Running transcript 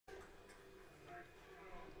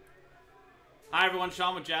Hi everyone,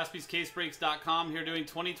 Sean with JaspysCaseBreaks.com here doing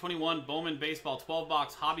 2021 Bowman Baseball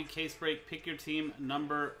 12-box Hobby Case Break. Pick your team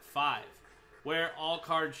number 5, where all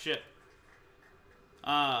cards ship.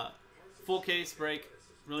 Full case break,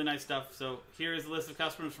 really nice stuff. So here is the list of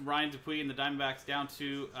customers from Ryan Dupuy and the Diamondbacks down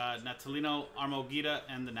to Natalino Armogida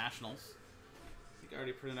and the Nationals. I think I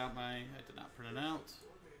already printed out I did not print it out.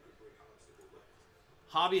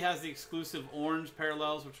 Hobby has the exclusive orange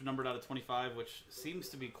parallels, which are numbered out of 25, which seems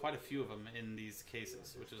to be quite a few of them in these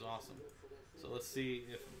cases, which is awesome. So let's see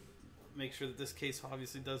if, make sure that this case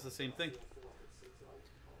obviously does the same thing.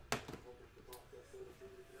 So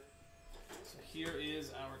here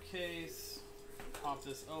is our case. Pop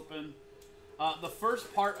this open. The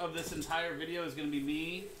first part of this entire video is going to be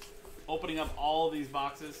me opening up all of these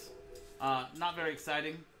boxes. Not very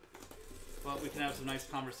exciting, but we can have some nice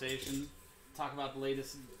conversation. Talk about the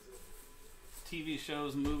latest TV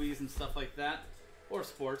shows, movies, and stuff like that. Or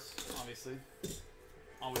sports, obviously.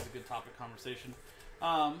 Always a good topic conversation.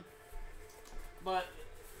 But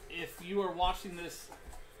if you are watching this,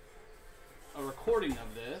 a recording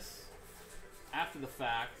of this, after the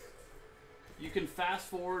fact, you can fast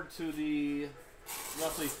forward to the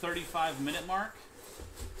roughly 35-minute mark,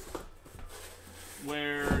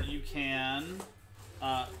 where you can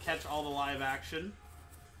catch all the live action.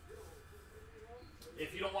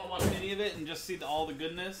 If you don't want to watch any of it and just see all the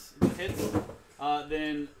goodness, the hits,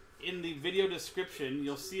 then in the video description,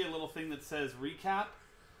 you'll see a little thing that says recap.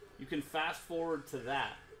 You can fast forward to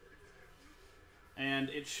that. And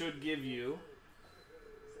it should give you,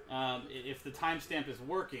 if the timestamp is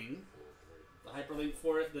working, the hyperlink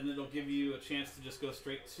for it, then it'll give you a chance to just go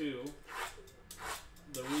straight to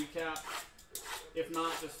the recap. If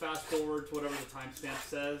not, just fast forward to whatever the timestamp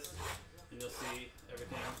says, and you'll see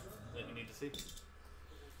everything that you need to see.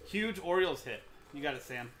 Huge Orioles hit. You got it,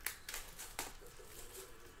 Sam.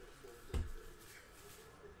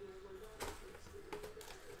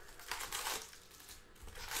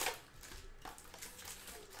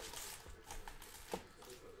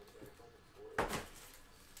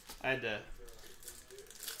 I had to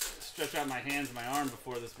stretch out my hands and my arm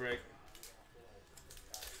before this break.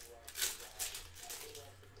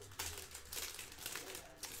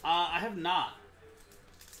 I have not.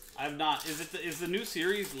 I have not. Is the new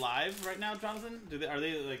series live right now, Jonathan? Are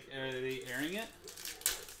they airing it?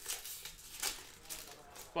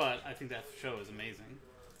 But I think that show is amazing.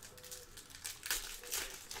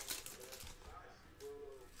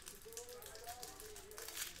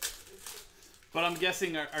 But I'm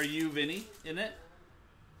guessing, are you Vinny in it?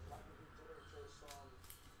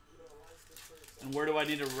 And where do I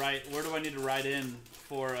need to write? Where do I need to write in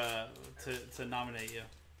for to nominate you?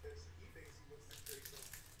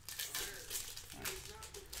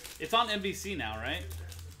 It's on NBC now, right?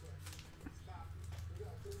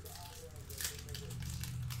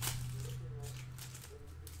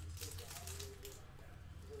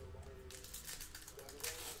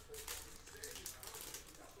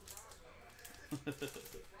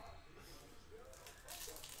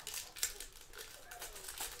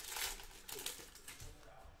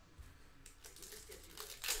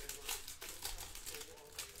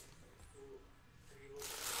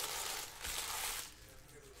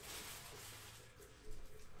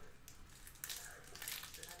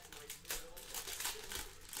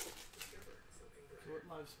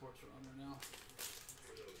 Live sports are on right now.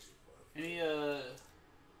 Any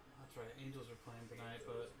that's right, Angels are playing tonight,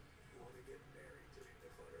 but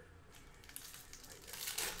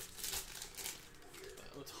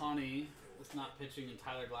Ohtani is not pitching and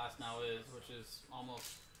Tyler Glass now is, which is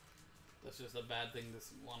almost, that's just a bad thing to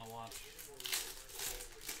want to watch.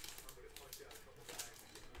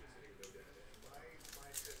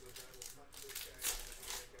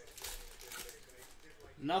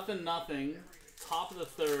 Nothing. Top of the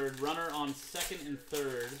third, runner on second and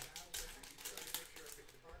third.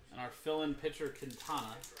 And our fill-in pitcher,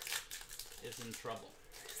 Quintana, is in trouble.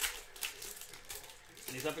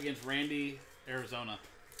 And he's up against Randy, Arizona.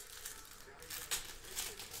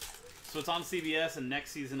 So it's on CBS and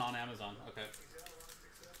next season on Amazon. Okay.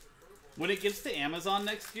 When it gets to Amazon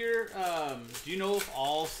next year, do you know if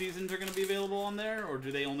all seasons are going to be available on there, or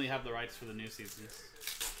do they only have the rights for the new seasons?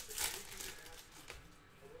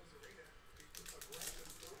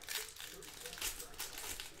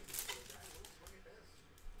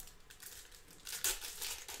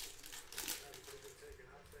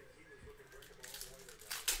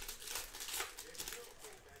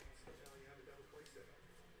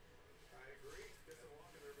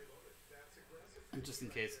 Just in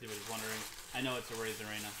case anybody's wondering, I know it's a Rays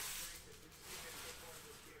Arena.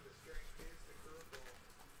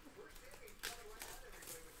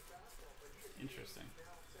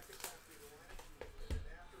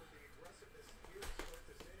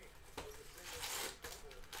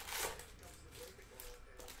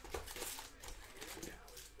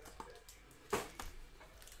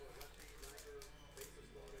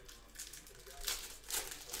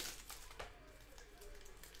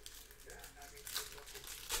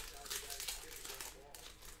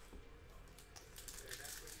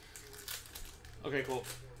 Okay, cool.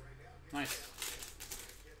 Nice.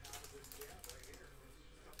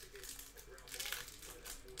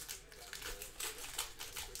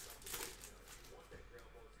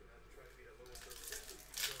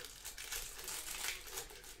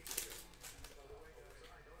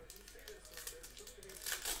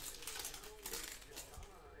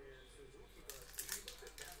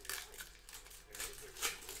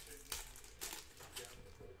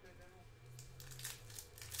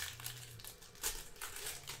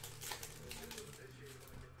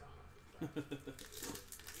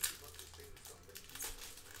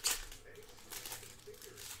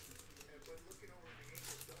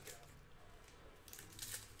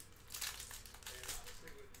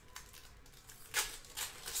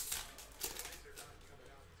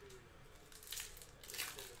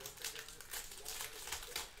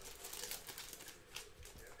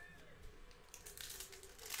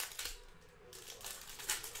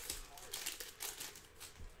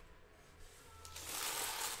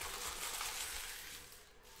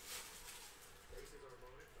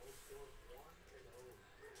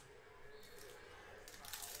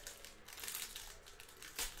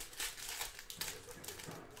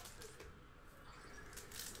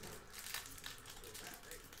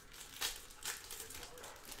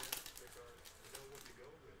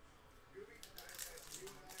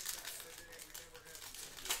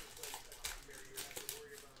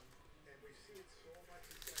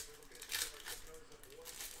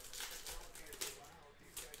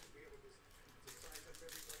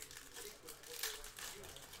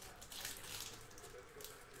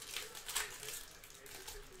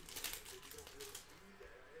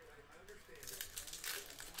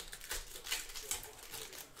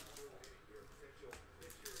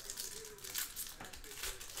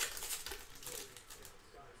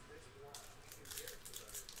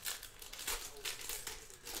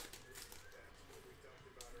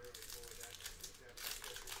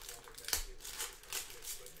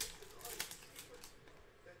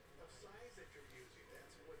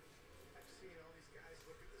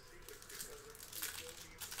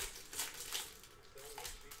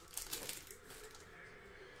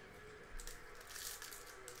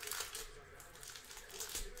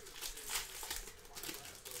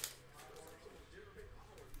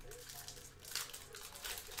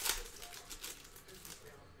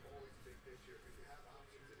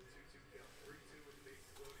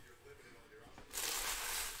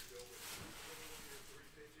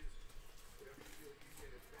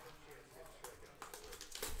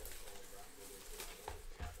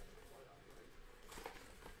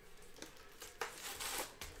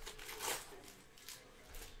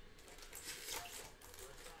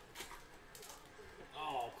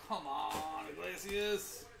 Come on,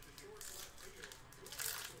 Iglesias.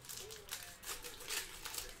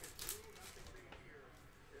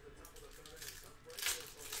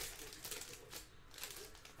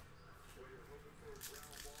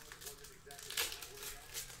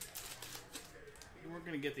 We weren't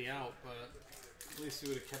going to get the out, but at least we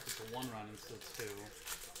would have kept it to 1 run instead of 2.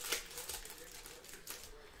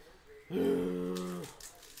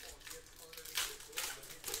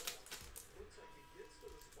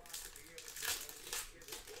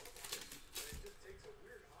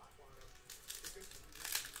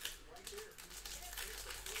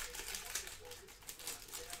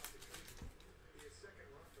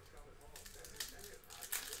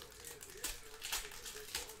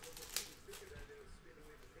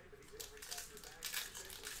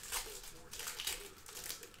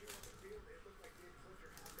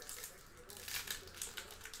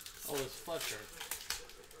 Oh, it's Fletcher.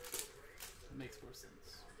 That makes more sense.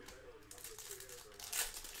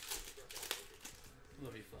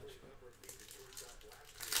 Love you, Fletcher.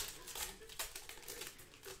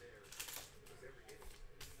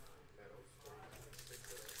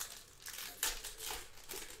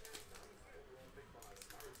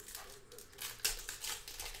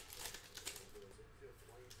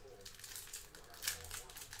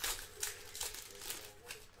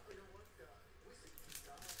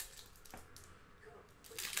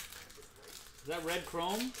 Is that red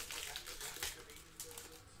chrome?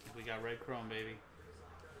 We got red chrome, baby.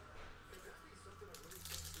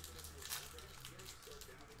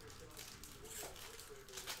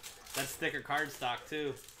 That's thicker cardstock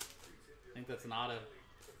too. I think that's an auto.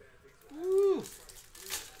 Woo!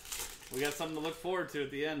 We got something to look forward to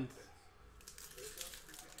at the end.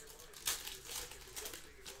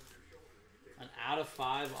 An out of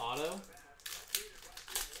 5 auto.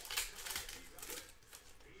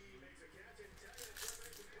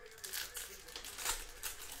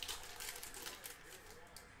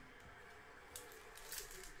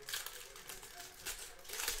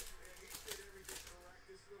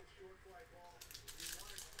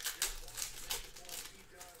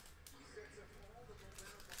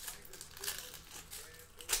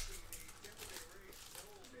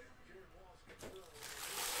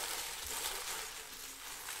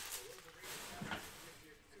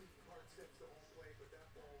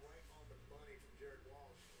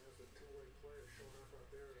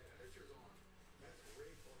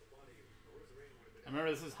 I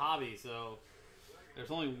remember this is hobby, so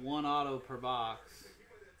there's only one auto per box.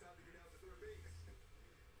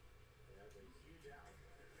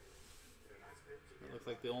 It looks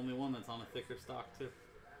like the only one that's on a thicker stock too.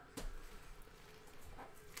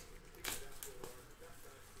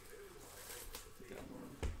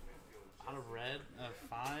 Out of red, a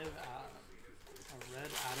red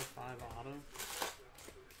out of 5 auto.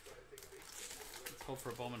 Let's hope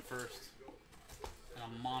for Bowman first. And a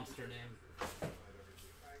monster name.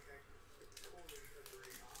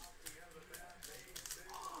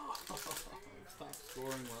 Stop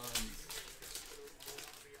scoring runs.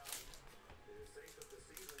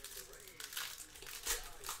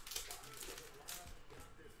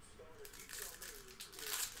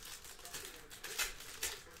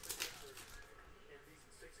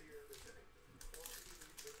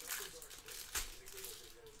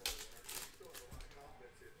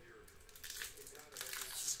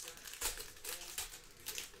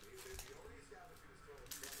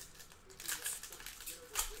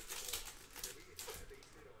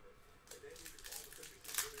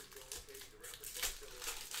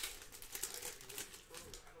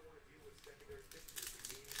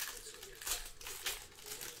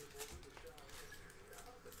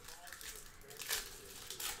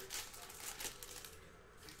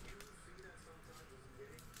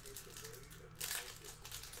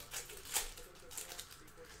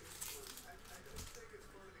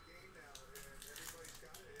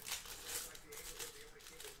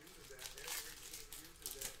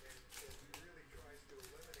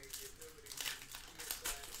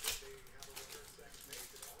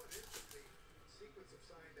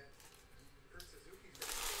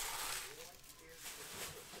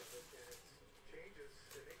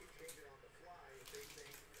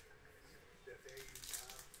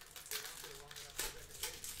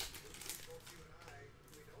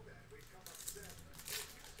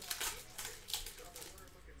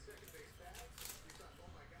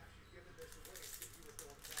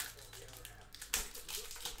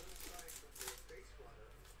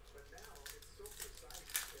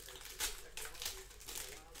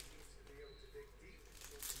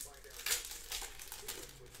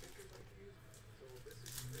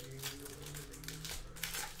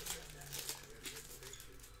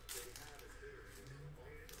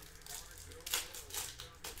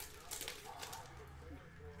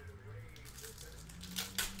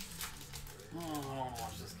 Oh, I don't want to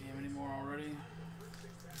watch this game anymore already.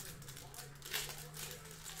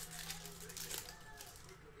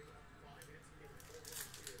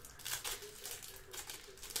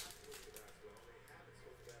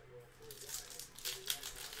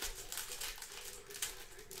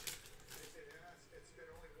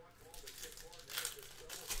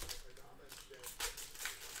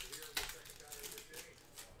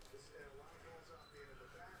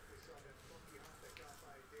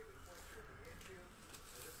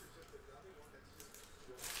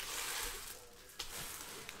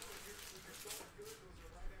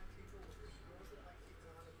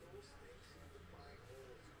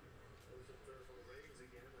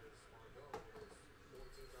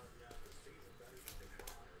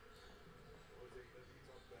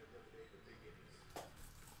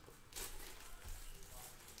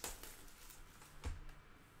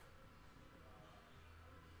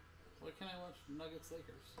 Why can't I watch Nuggets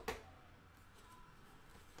Lakers?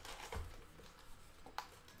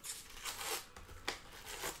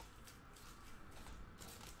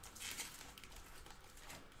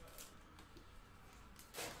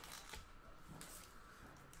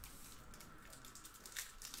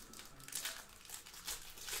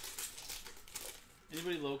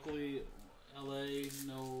 Anybody locally, LA,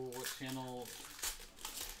 know what channel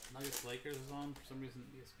Nuggets Lakers is on? For some reason,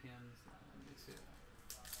 ESPN's. Let me see.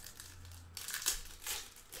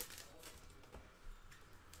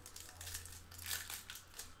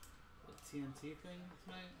 The TNT thing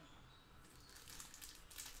tonight?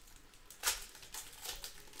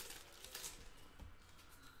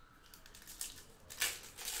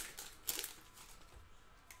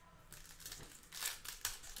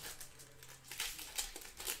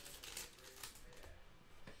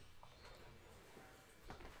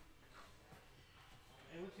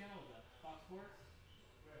 Hey, what channel is that? Fox Sports?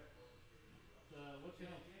 What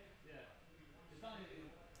channel? Yeah. It's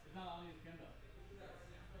not on ESPN though.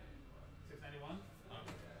 691? Oh.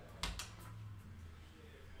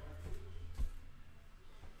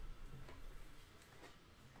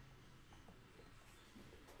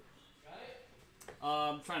 Got it?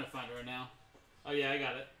 I'm trying to find it right now. Oh yeah, I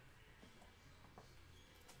got it.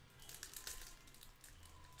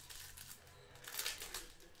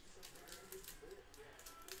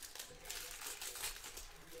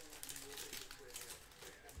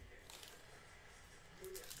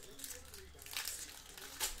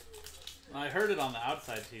 I heard it on the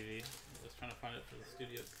outside TV. I was trying to find it for the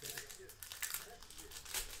studio.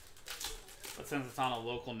 But since it's on a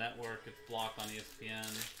local network, it's blocked on ESPN.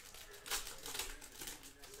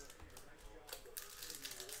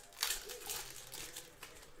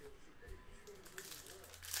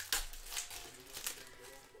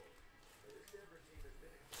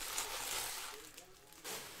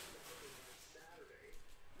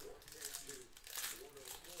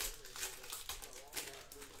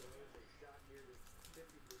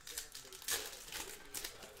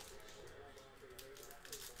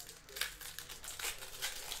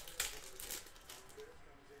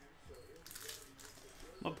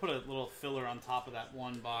 I'll put a little filler on top of that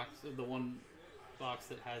one box, the one box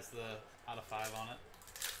that has the out of 5 on it,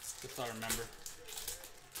 just so I remember.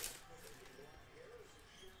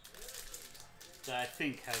 That I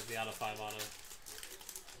think has the out of 5 auto,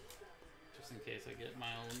 just in case I get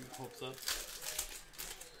my own hopes up.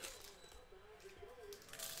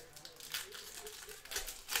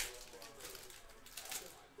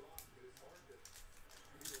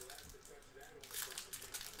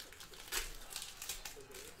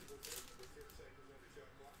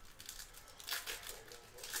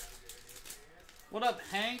 What up,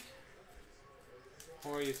 Hank?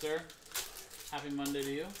 How are you, sir? Happy Monday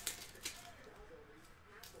to you.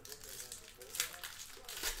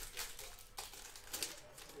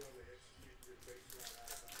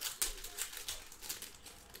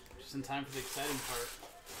 Just in time for the exciting part.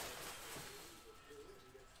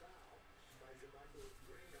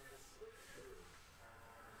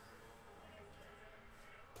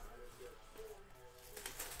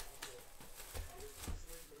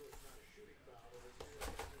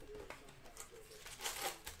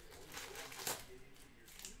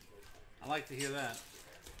 I like to hear that.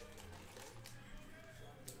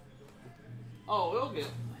 Oh, we'll get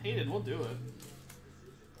Hayden. We'll do it.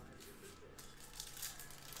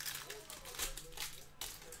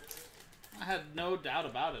 I had no doubt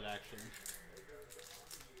about it, actually.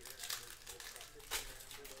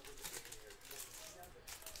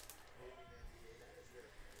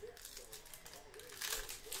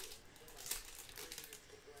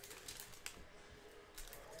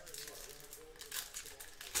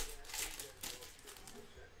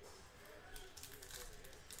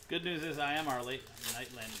 Good news is I am our late night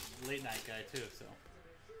guy too. So,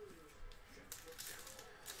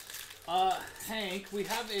 Hank, we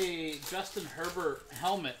have a Justin Herbert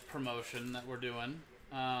helmet promotion that we're doing.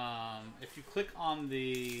 If you click on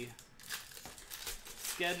the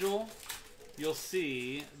schedule, you'll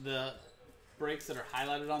see the breaks that are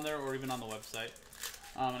highlighted on there, or even on the website.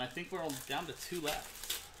 And I think we're down to 2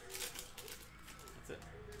 left. That's it.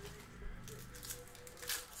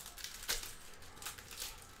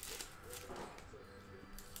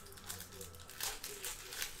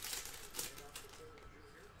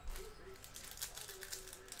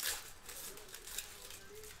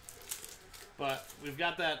 But we've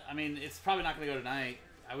got that. I mean, it's probably not going to go tonight.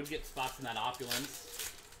 I would get spots in that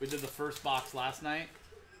opulence. We did the first box last night.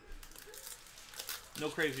 No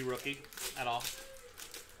crazy rookie at all.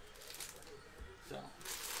 So,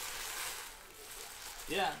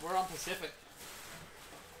 yeah, we're on Pacific.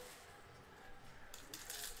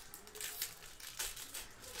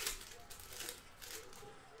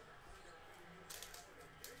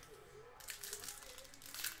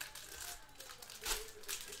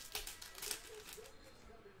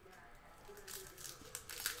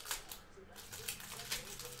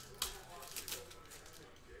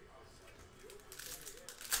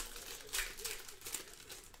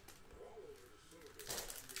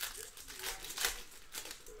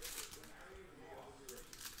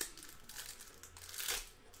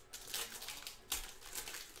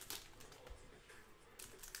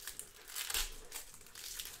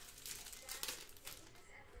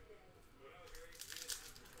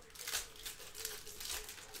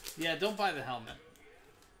 Yeah, don't buy the helmet.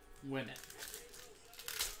 Win it.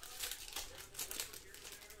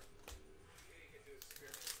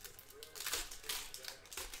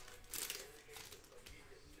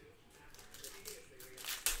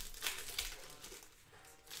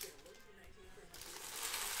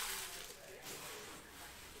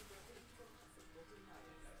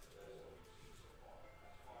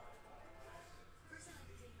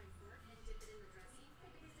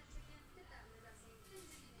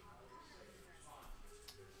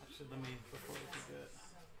 Let me, before we forget.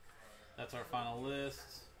 That's our final list.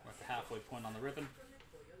 We're at the halfway point on the ribbon.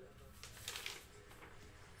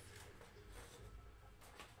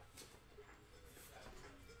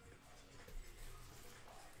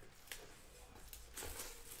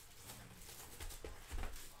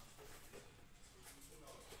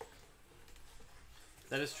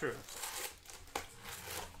 That is true.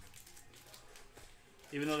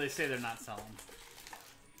 Even though they say they're not selling.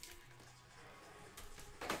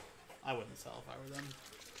 I wouldn't sell if I were them.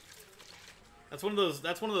 That's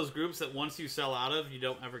one of those groups that once you sell out of, you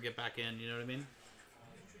don't ever get back in, you know what I mean?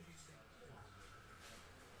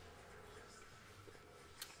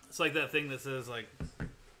 It's like that thing that says, like,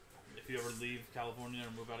 if you ever leave California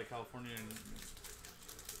or move out of California and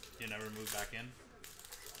you never move back in.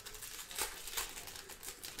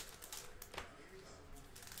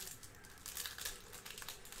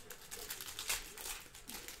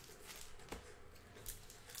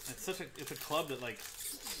 It's a club that, like,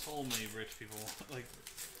 so many rich people, like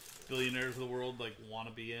billionaires of the world, like, want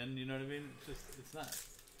to be in, you know what I mean? It's nuts.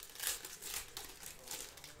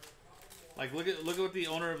 Like, look at what the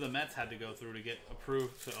owner of the Mets had to go through to get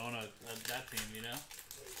approved to own that team, you know?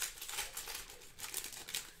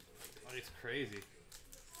 Like, it's crazy.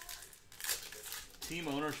 Team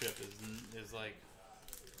ownership is like...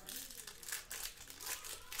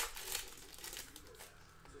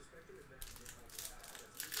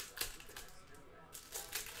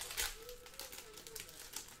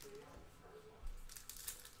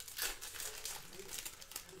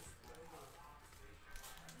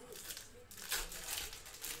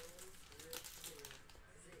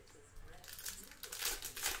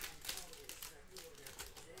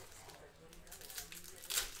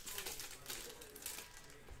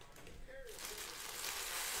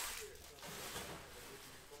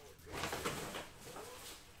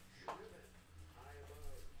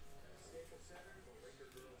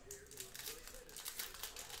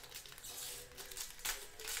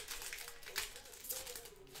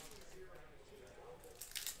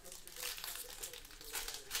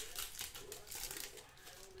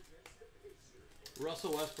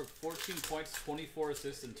 Russell Westbrook, 14 points, 24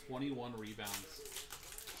 assists, and 21 rebounds.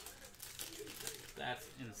 That's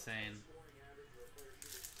insane.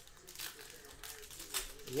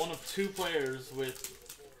 One of two players with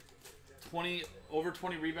over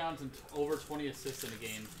 20 rebounds and over 20 assists in a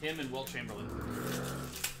game. Him and Wilt Chamberlain.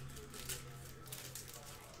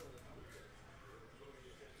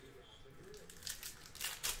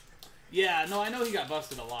 Yeah, no, I know he got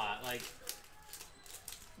busted a lot. Like,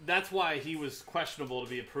 that's why he was questionable to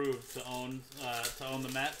be approved to own the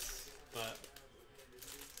Mets, but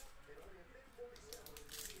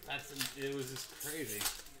it was just crazy.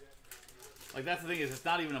 Like, that's the thing, is it's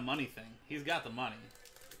not even a money thing. He's got the money.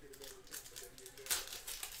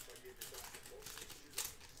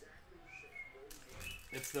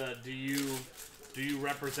 It's the do you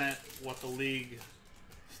represent what the league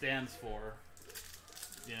stands for?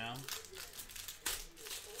 You know?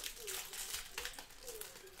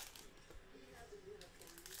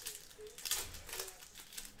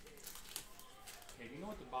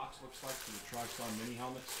 Box looks like for the TriStar mini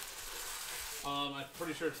helmets? I'm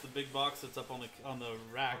pretty sure it's the big box that's up on the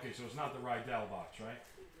rack. Okay, so it's not the Rydell box, right?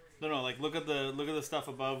 No, like look at the stuff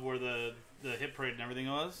above where the hit parade and everything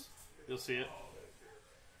was. You'll see it.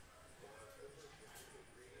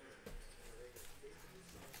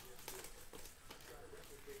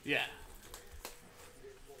 Yeah.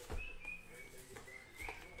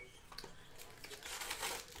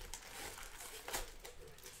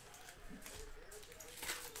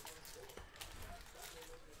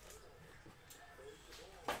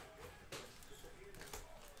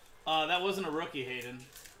 That wasn't a rookie, Hayden.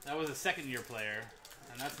 That was a second-year player,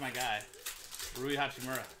 and that's my guy, Rui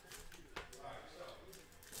Hachimura.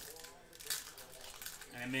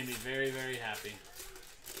 And it made me very, very happy.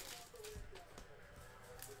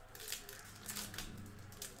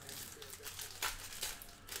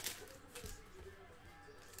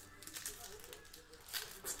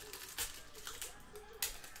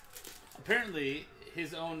 Apparently,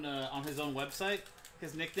 his own on his own website,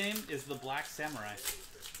 his nickname is the Black Samurai.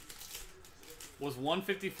 Was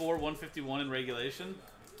 154, 151 in regulation.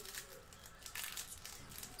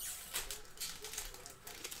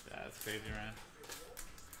 Yeah, that's crazy, man.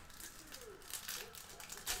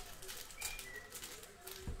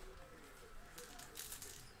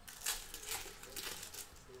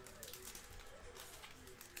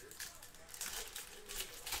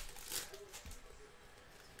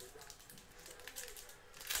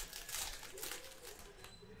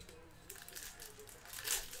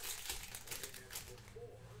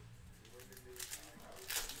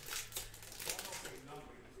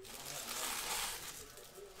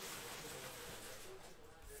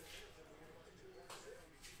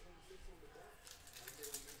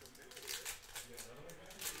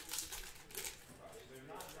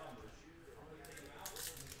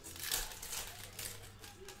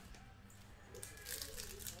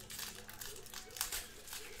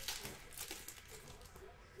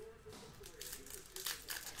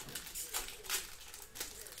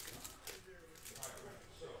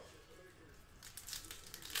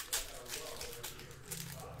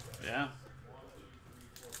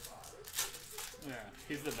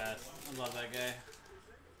 He's the best. I love that guy.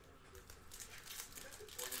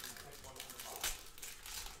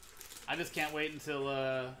 I just can't wait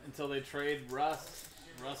until they trade Russ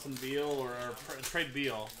and Beal, or trade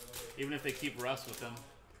Beal, even if they keep Russ with them.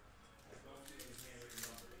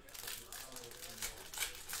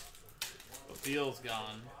 But Beal's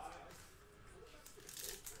gone.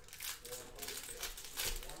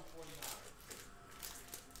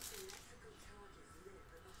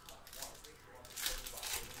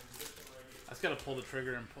 I just gotta pull the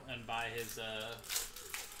trigger and buy his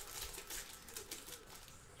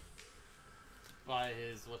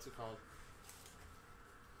what's it called?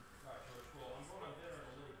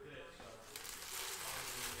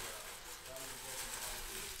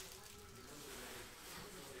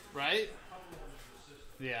 Right?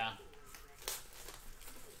 Yeah.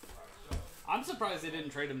 I'm surprised they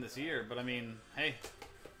didn't trade him this year, but I mean, hey,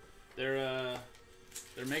 they're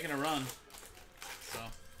making a run, so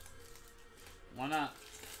why not?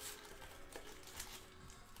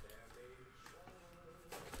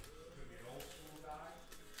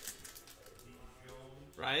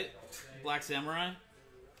 Right? Black Samurai.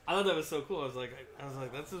 I thought that was so cool. I was like,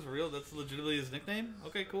 that's his real. That's legitimately his nickname.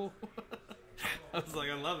 Okay, cool. I was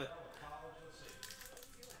like, I love it.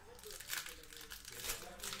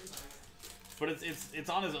 But it's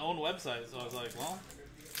on his own website, so I was like, well,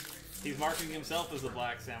 he's marketing himself as the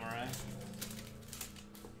Black Samurai.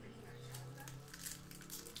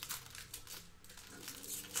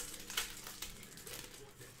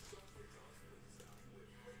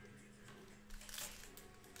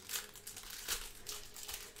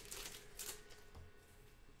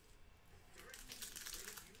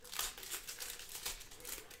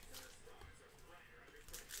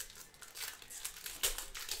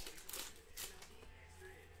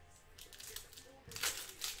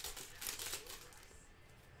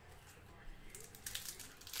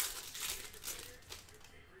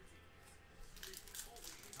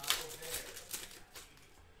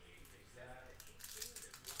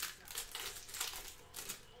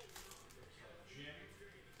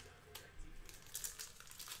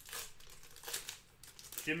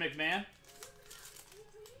 Jim McMahon?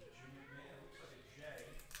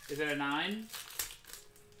 Is it a 9?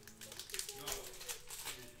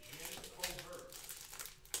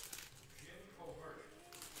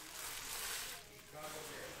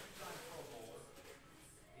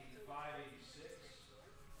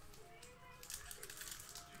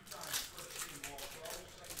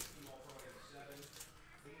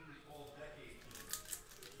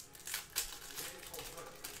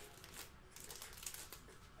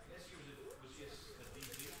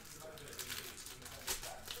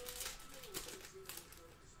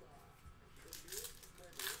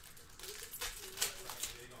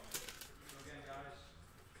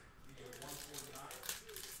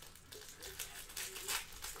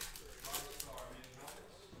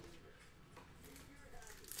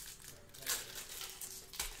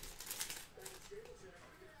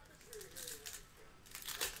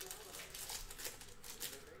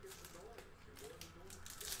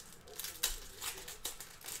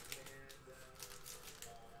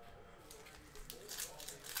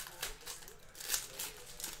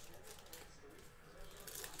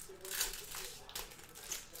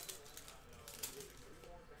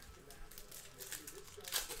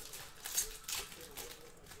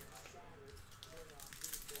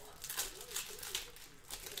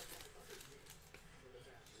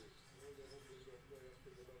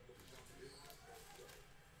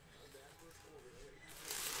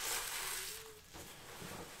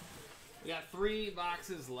 We got 3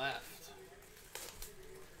 boxes left.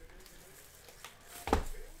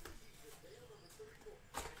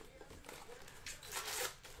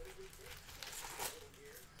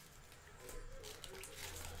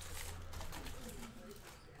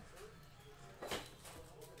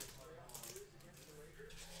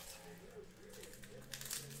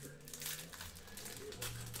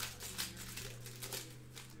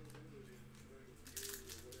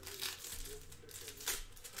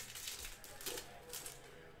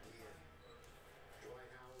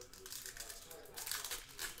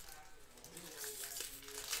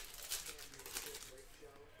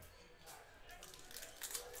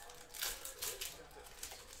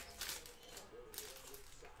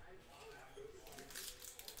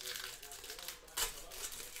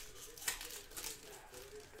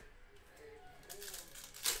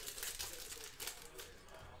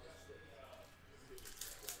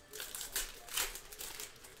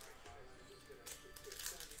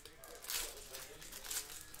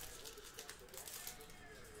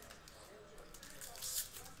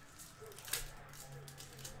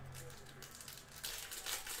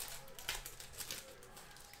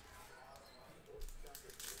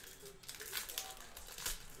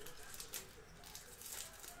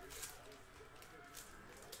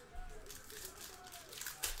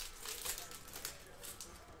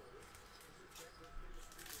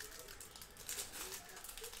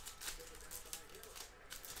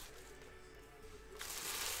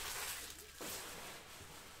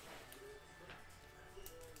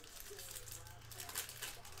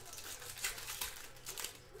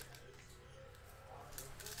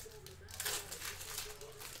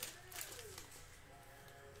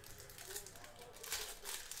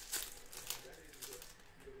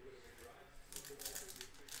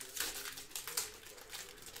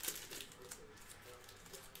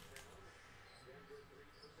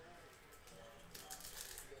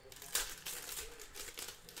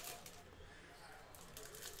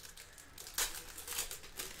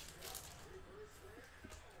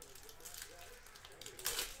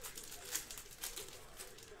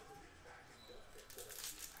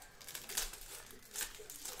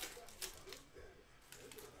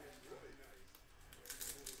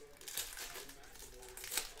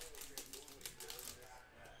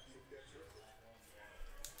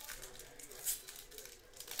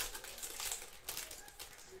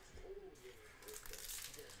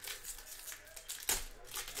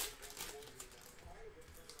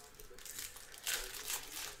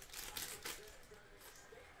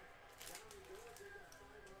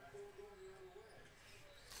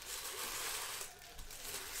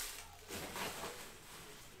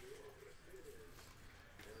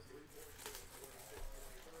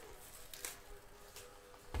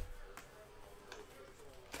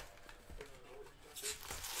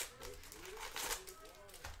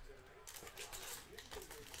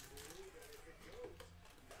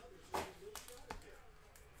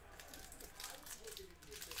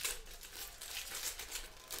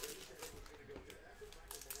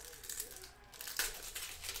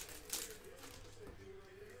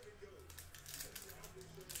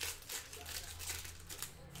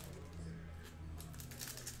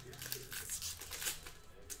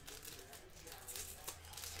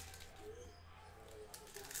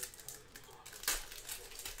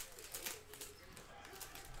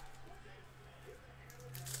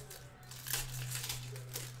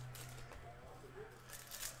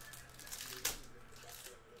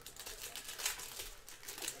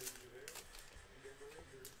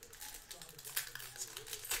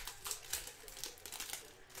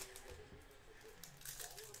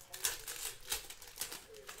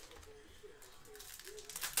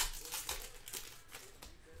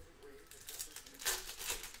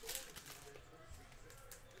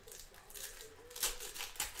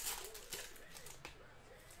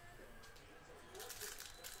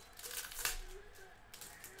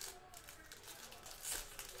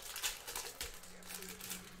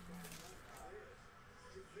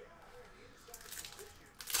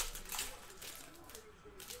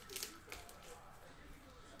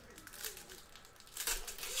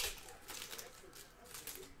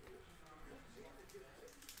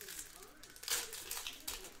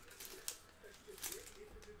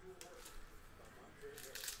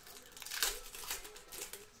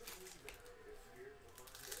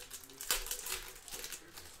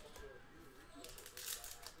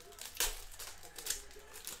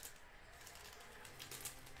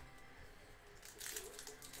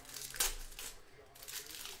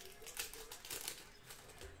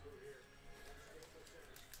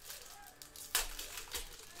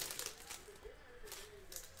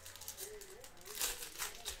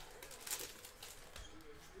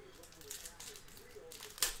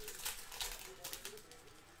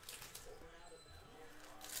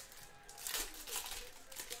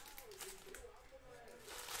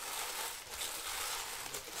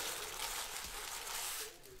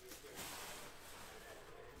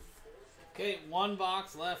 Okay, one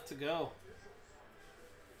box left to go.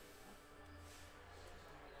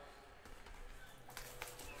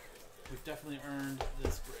 We've definitely earned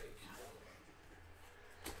this break.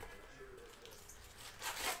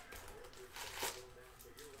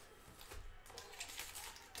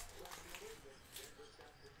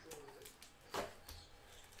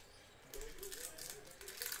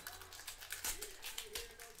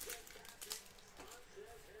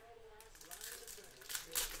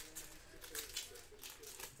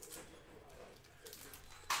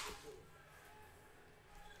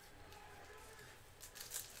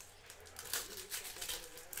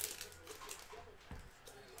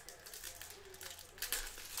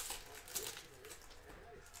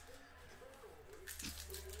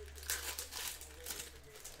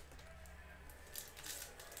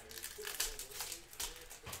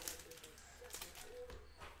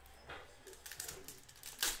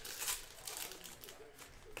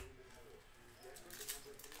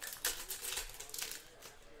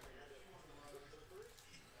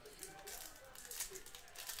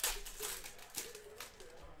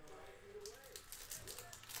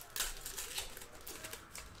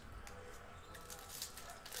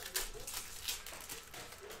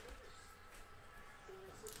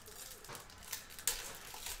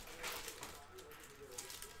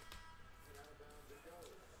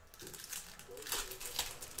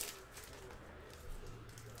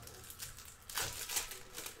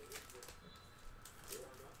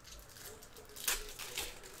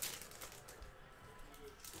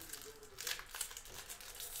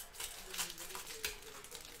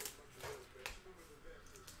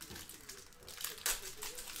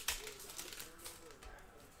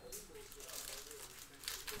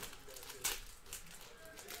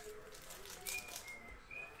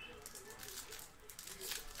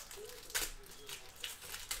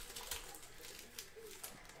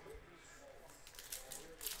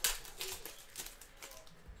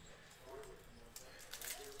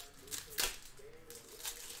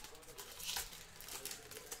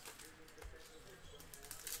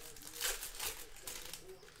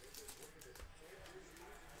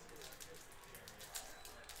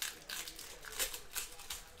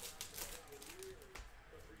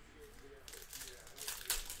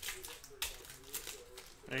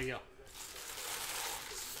 There you go.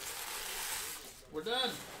 We're done.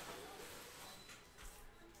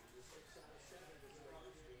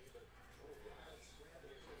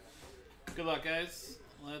 Good luck, guys.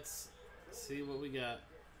 Let's see what we got.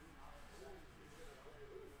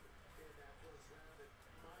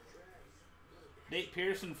 Nate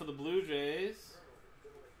Pearson for the Blue Jays.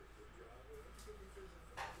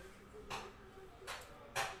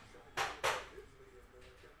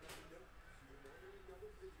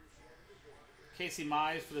 Casey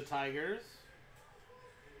Mize for the Tigers.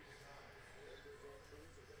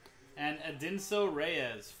 And Edinso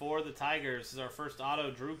Reyes for the Tigers. This is our first auto.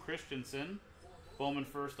 Drew Christensen. Bowman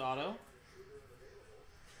first auto.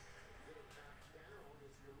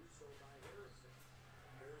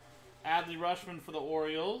 Adley Rutschman for the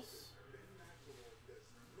Orioles.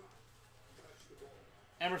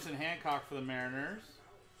 Emerson Hancock for the Mariners.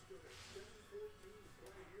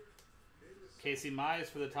 Casey Mize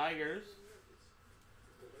for the Tigers.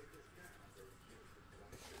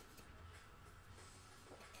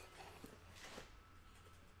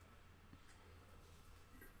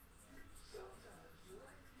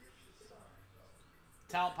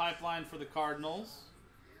 Talent Pipeline for the Cardinals.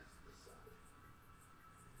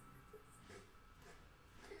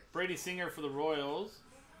 Brady Singer for the Royals.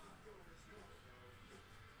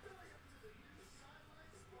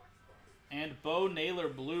 And Bo Naylor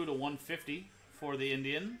Blue to 150 for the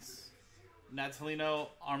Indians. Natalino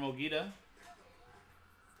Armogida.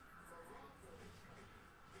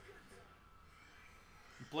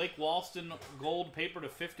 Blake Walston Gold Paper to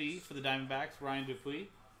 50 for the Diamondbacks. Ryan Dupuis.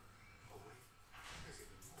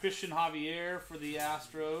 Christian Javier for the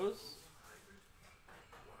Astros.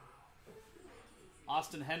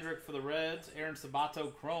 Austin Hendrick for the Reds. Aaron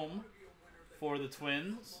Sabato Chrome for the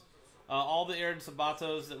Twins. All the Aaron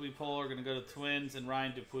Sabatos that we pull are going to go to Twins and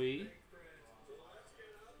Ryan Dupuis.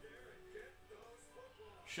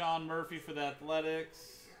 Sean Murphy for the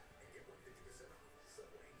Athletics.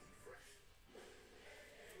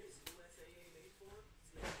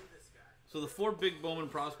 So the four big Bowman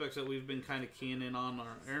prospects that we've been kind of keying in on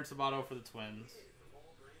are Aaron Sabato for the Twins,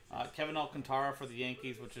 Kevin Alcantara for the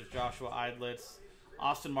Yankees, which is Joshua Eidlitz,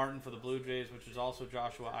 Austin Martin for the Blue Jays, which is also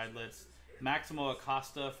Joshua Eidlitz, Maximo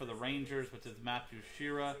Acosta for the Rangers, which is Matthew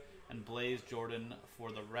Shira, and Blaze Jordan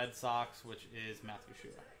for the Red Sox, which is Matthew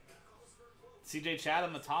Shira. CJ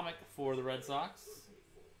Chatham Atomic for the Red Sox.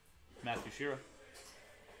 Matthew Shearer.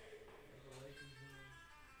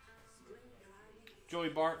 Joey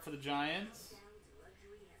Bart for the Giants.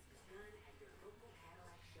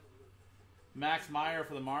 Max Meyer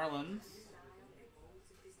for the Marlins.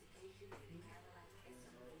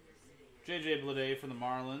 JJ Bleday for the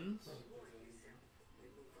Marlins.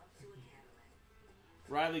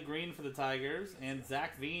 Riley Green for the Tigers. And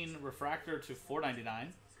Zach Veen, refractor to $4.99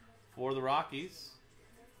 for the Rockies.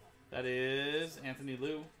 That is Anthony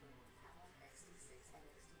Liu.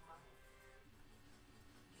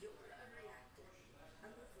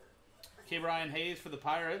 K. Brian Hayes for the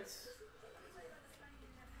Pirates.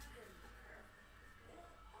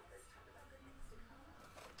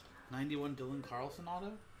 '91 Dylan Carlson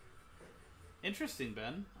auto. Interesting,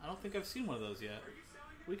 Ben. I don't think I've seen one of those yet.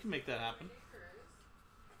 We can make that happen.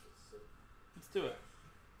 Let's do it.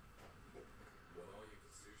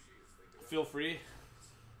 Feel free.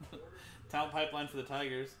 Talent pipeline for the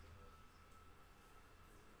Tigers.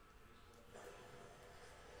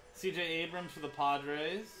 CJ Abrams for the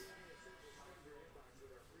Padres.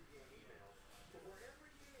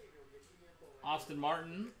 Austin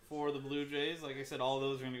Martin for the Blue Jays. Like I said, all of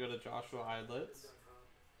those are going to go to Joshua Eidlitz.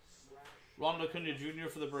 Ronald Acuna Jr.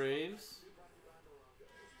 for the Braves.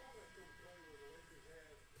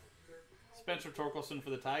 Spencer Torkelson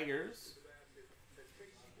for the Tigers.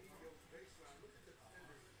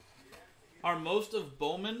 Are most of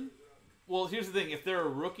Bowman... Well, here's the thing. If they're a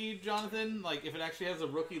rookie, Jonathan, like if it actually has a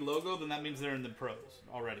rookie logo, then that means they're in the pros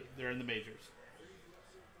already. They're in the majors.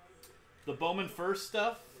 The Bowman first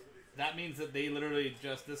stuff, that means that they literally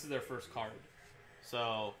just... This is their first card.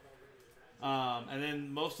 So... and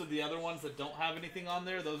then most of the other ones that don't have anything on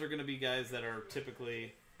there, those are going to be guys that are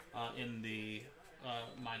typically in the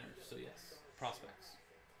minors. So yes, prospects.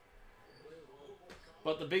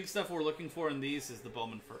 But the big stuff we're looking for in these is the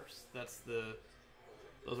Bowman first.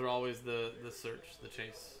 Those are always the search, the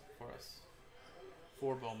chase for us.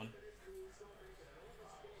 For Bowman.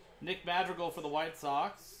 Nick Madrigal for the White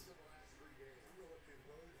Sox.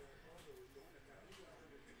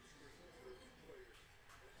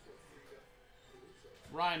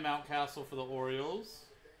 Ryan Mountcastle for the Orioles.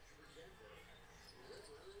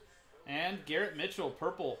 And Garrett Mitchell,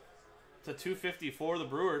 purple to 250 for the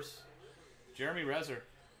Brewers. Jeremy Rezer.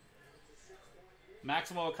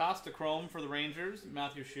 Maximo Acosta, chrome for the Rangers.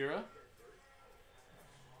 Matthew Shearer.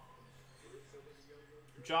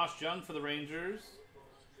 Josh Jung for the Rangers.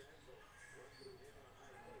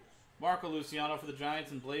 Marco Luciano for the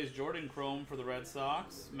Giants and Blaze Jordan, chrome for the Red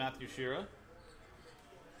Sox. Matthew Shearer.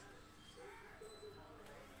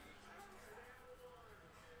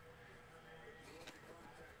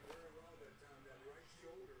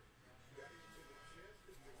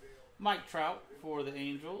 Mike Trout for the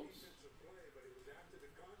Angels.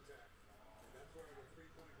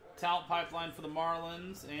 Talent pipeline for the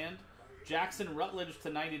Marlins. And Jackson Rutledge to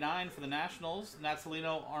 99 for the Nationals.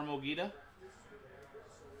 Natalino Armogida.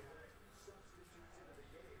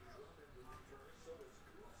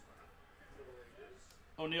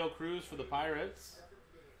 O'Neal Cruz for the Pirates.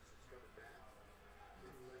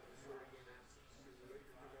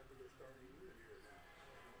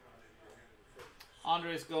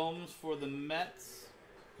 Andres Gomes for the Mets.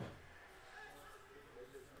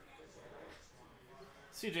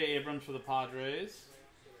 CJ Abrams for the Padres.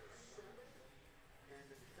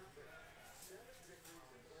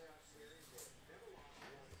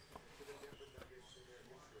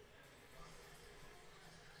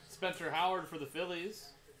 Spencer Howard for the Phillies.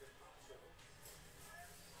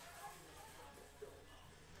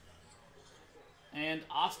 And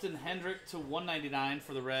Austin Hendrick to 199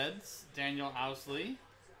 for the Reds. Daniel Ousley.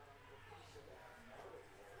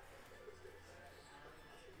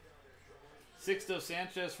 Sixto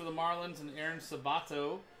Sanchez for the Marlins and Aaron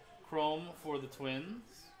Sabato, chrome for the Twins.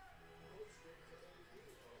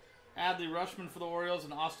 Adley Rutschman for the Orioles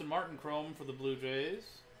and Austin Martin, chrome for the Blue Jays.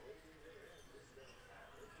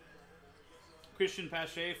 Christian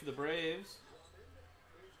Pache for the Braves.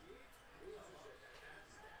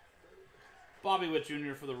 Bobby Witt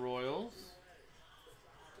Jr. for the Royals.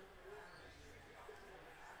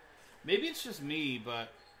 Maybe it's just me,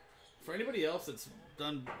 but for anybody else that's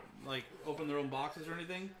done, like, open their own boxes or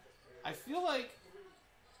anything, I feel like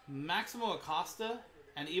Maximo Acosta,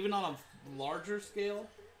 and even on a larger scale,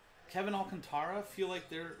 Kevin Alcantara, feel like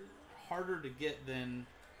they're harder to get than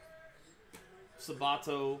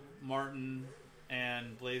Sabato, Martin,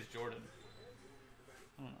 and Blaze Jordan.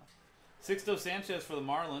 I don't know. Sixto Sanchez for the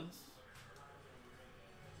Marlins.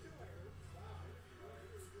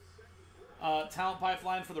 Talent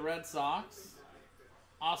pipeline for the Red Sox.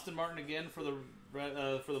 Austin Martin again for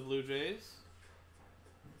the Blue Jays.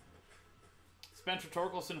 Spencer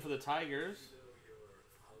Torkelson for the Tigers.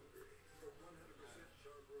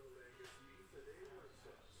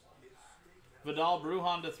 Vidal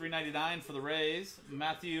Brujan to 399 for the Rays.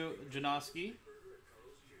 Matthew Janoski.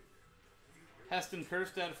 Heston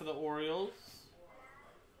Kjerstad for the Orioles.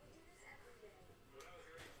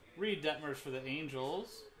 Reed Detmers for the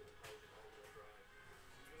Angels.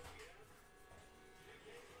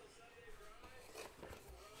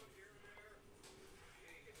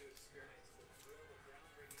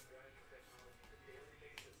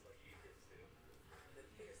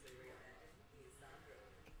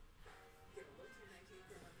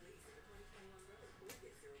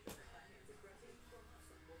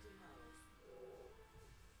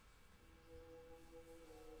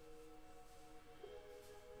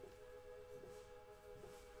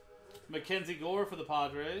 Mackenzie Gore for the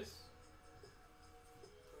Padres.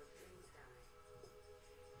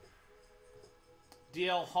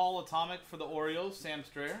 DL Hall Atomic for the Orioles, Sam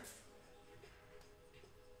Strayer.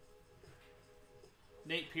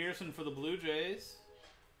 Nate Pearson for the Blue Jays.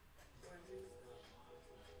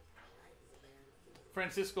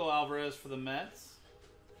 Francisco Alvarez for the Mets.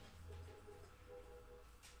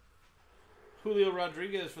 Julio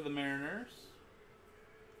Rodriguez for the Mariners.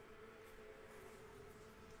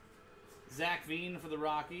 Zach Veen for the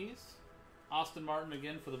Rockies. Austin Martin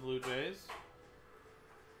again for the Blue Jays.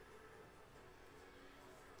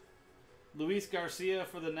 Luis Garcia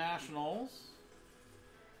for the Nationals.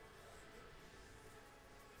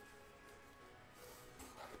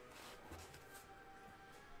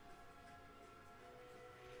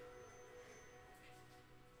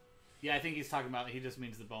 Yeah, I think he's talking about, he just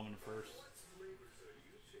means the Bowman first.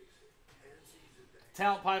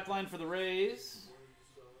 Talent Pipeline for the Rays.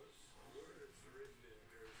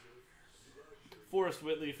 Forrest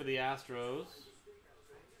Whitley for the Astros.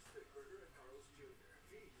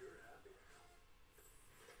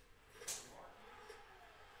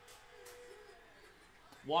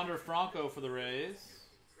 Wander Franco for the Rays.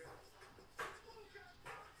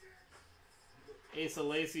 Asa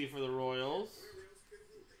Lacy for the Royals.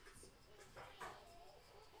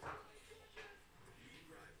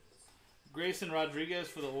 Grayson Rodriguez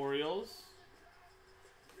for the Orioles.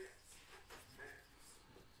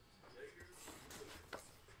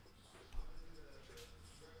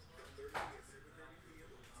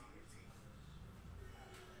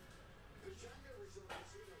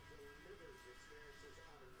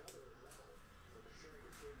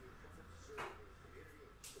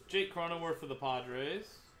 Jake Cronenworth for the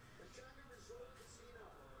Padres.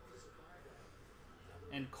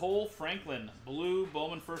 And Cole Franklin, blue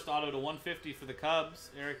Bowman first auto to 150 for the Cubs,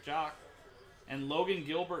 Eric Jock. And Logan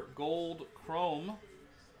Gilbert, gold chrome,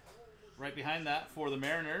 right behind that for the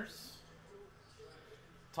Mariners.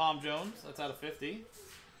 Tom Jones, that's out of 50.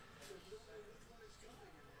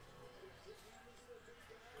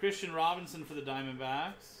 Christian Robinson for the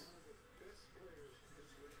Diamondbacks.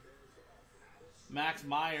 Max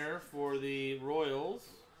Meyer for the Royals.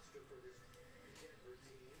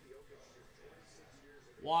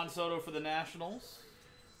 Juan Soto for the Nationals.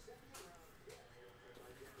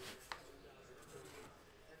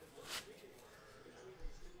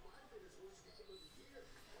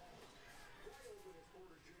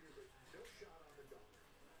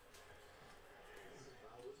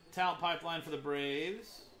 Talent Pipeline for the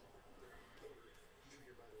Braves.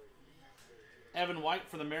 Evan White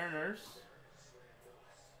for the Mariners.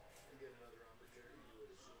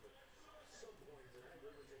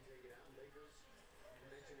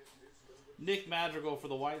 Nick Madrigal for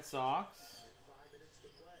the White Sox.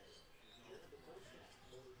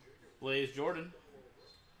 Blaze Jordan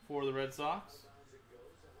for the Red Sox.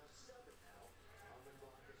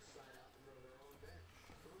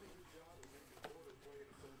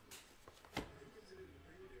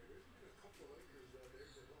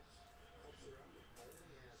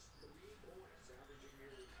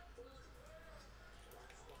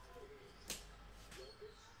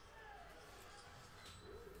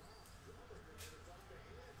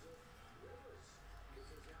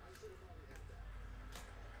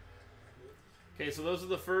 Okay, so those are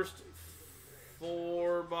the first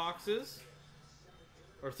 4 boxes.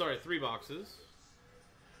 Or, sorry, 3 boxes.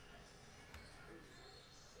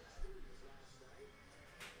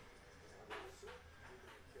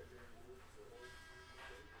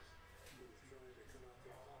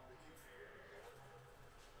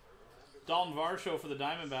 Dalton Varsho for the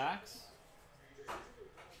Diamondbacks.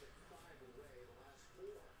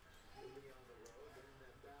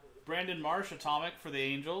 Brandon Marsh, Atomic for the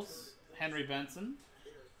Angels. Henry Benson.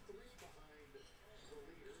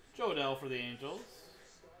 Joe Adell for the Angels.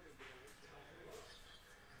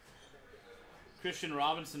 Christian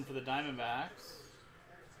Robinson for the Diamondbacks.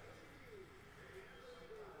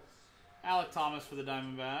 Alec Thomas for the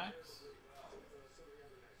Diamondbacks.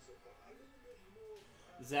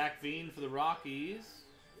 Zach Veen for the Rockies.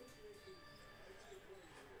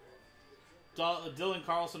 Dylan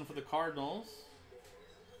Carlson for the Cardinals.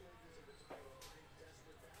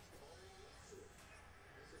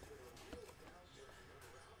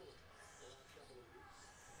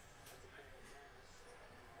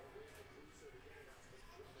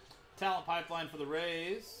 Talent pipeline for the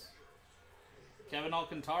Rays. Kevin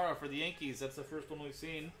Alcantara for the Yankees. That's the first one we've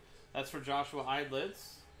seen. That's for Joshua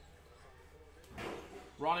Eidlitz.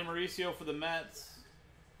 Ronnie Mauricio for the Mets.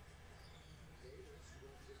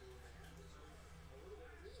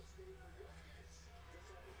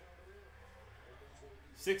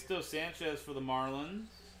 Sixto Sanchez for the Marlins.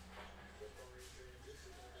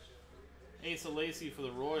 Asa Lacy for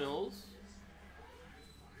the Royals.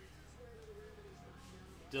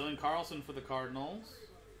 Dylan Carlson for the Cardinals.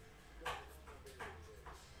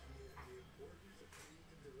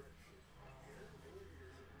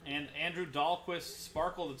 And Andrew Dahlquist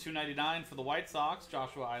Sparkle to 299 for the White Sox,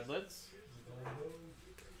 Joshua Eidlitz.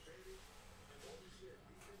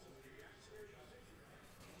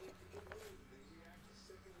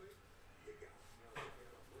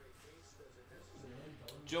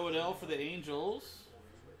 Joe Adell for the Angels.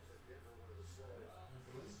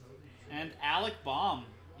 And Alec Baum,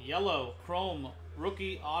 yellow, chrome,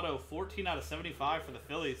 rookie auto, 14 out of 75 for the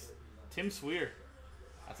Phillies. Tim Swear.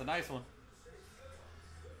 That's a nice one.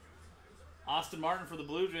 Austin Martin for the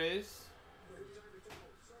Blue Jays.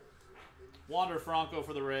 Wander Franco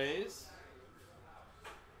for the Rays.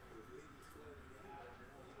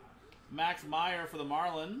 Max Meyer for the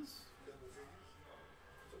Marlins.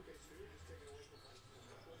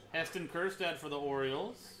 Heston Kjerstad for the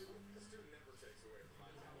Orioles.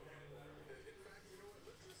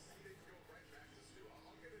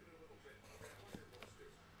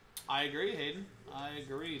 I agree, Hayden. I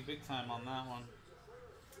agree big time on that one.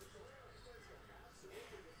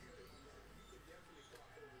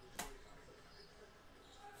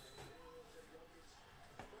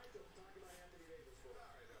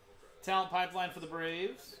 Talent pipeline for the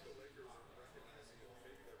Braves.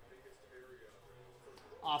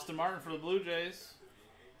 Austin Martin for the Blue Jays.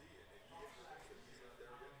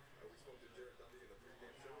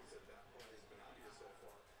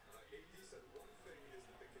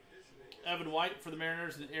 Evan White for the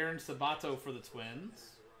Mariners and Aaron Sabato for the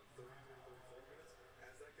Twins.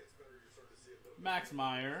 Max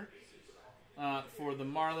Meyer for the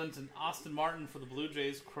Marlins and Austin Martin for the Blue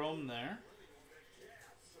Jays. Chrome there.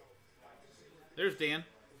 There's Dan.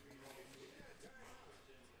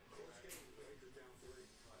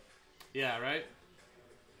 Yeah, right?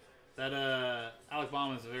 That Alec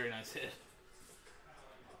Bowman is a very nice hit.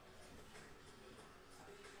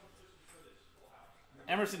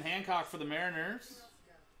 Emerson Hancock for the Mariners.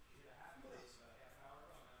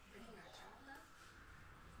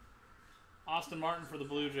 Austin Martin for the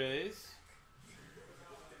Blue Jays.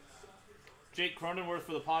 Jake Cronenworth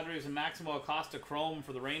for the Padres and Maximo Acosta Chrome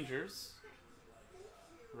for the Rangers.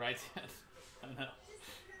 Right. I know.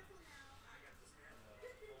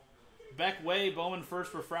 Beck Way, Bowman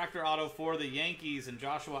first refractor auto for the Yankees and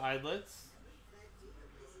Joshua Eidlitz.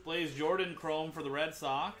 Blaze Jordan Chrome for the Red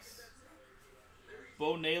Sox.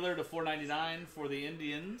 Bo Naylor to 499 for the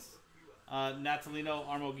Indians. Natalino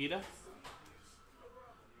Armogida.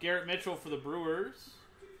 Garrett Mitchell for the Brewers.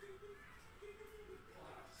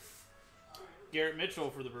 Garrett Mitchell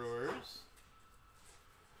for the Brewers.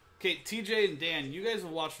 Okay, TJ and Dan, you guys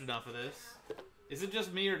have watched enough of this. Is it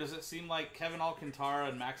just me, or does it seem like Kevin Alcantara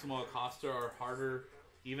and Maximo Acosta are harder,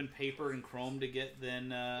 even paper and chrome, to get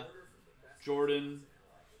than Jordan,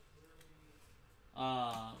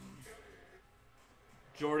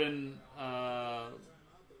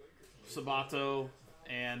 Sabato,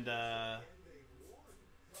 and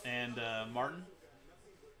Martin?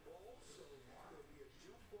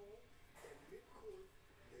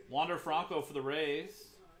 Wander Franco for the Rays.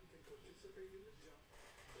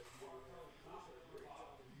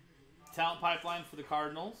 Talent pipeline for the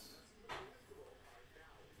Cardinals.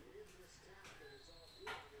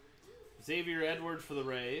 Xavier Edwards for the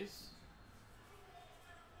Rays.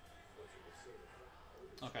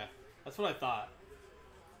 Okay, that's what I thought.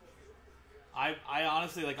 I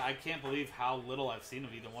honestly, I can't believe how little I've seen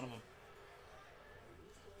of either one of them.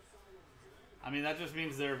 I mean, that just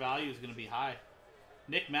means their value is going to be high.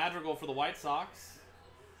 Nick Madrigal for the White Sox.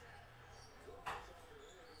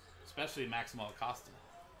 Especially Maximo Acosta.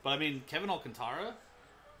 But I mean, Kevin Alcantara,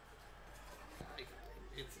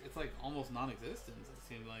 it's like almost non-existent, it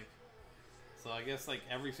seems like. So I guess like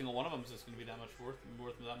every single one of them is just going to be that much worth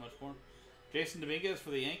that much more. Jason Dominguez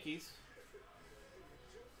for the Yankees.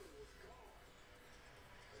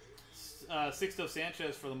 Sixto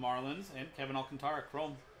Sanchez for the Marlins, and Kevin Alcantara,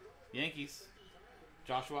 Chrome, Yankees.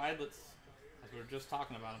 Joshua Idlets, as we were just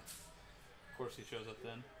talking about him. Of course he shows up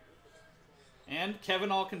then. And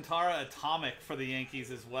Kevin Alcantara, Atomic for the Yankees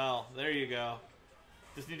as well. There you go.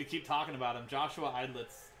 Just need to keep talking about him. Joshua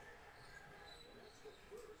Idlets.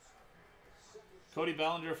 Cody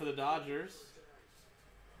Bellinger for the Dodgers.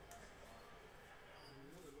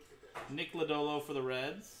 Nick Lodolo for the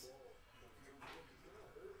Reds.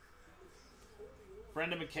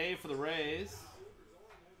 Brendan McKay for the Rays.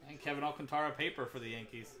 And Kevin Alcantara paper for the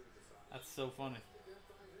Yankees. That's so funny.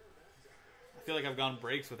 I feel like I've gone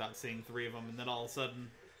breaks without seeing 3 of them, and then all of a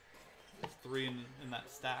sudden, there's 3 in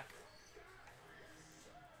that stack.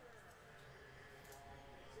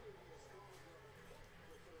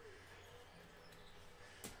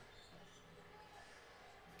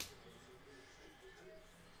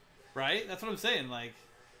 Right? That's what I'm saying. Like,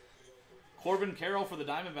 Corbin Carroll for the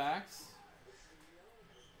Diamondbacks.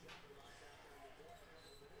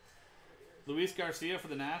 Luis Garcia for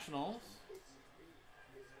the Nationals.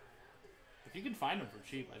 If you can find them for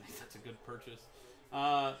cheap, I think that's a good purchase.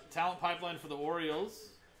 Talent Pipeline for the Orioles.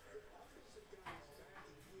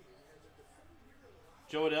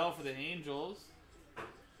 Joe Adell for the Angels.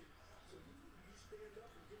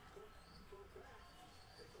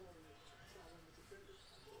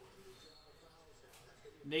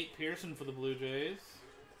 Nate Pearson for the Blue Jays.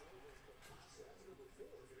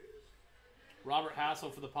 Robert Hassel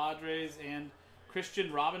for the Padres, and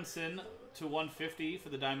Christian Robinson to 150 for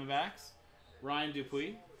the Diamondbacks. Ryan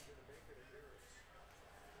Dupuis.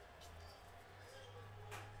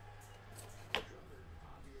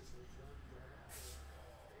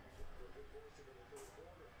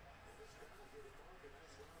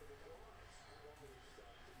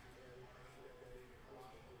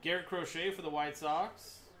 Garrett Crochet for the White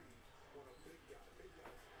Sox.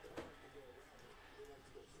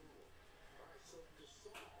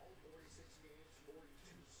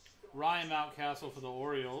 Ryan Mountcastle for the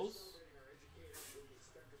Orioles.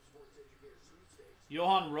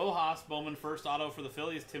 Johan Rojas, Bowman first auto for the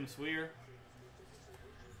Phillies, Tim Sweer.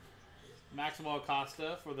 Maximo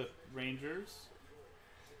Acosta for the Rangers.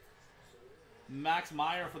 Max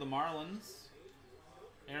Meyer for the Marlins.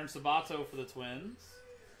 Aaron Sabato for the Twins.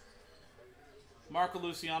 Marco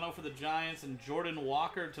Luciano for the Giants, and Jordan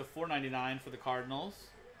Walker to 499 for the Cardinals.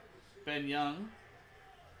 Ben Young.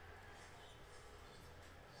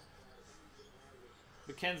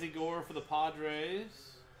 Mackenzie Gore for the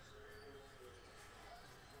Padres.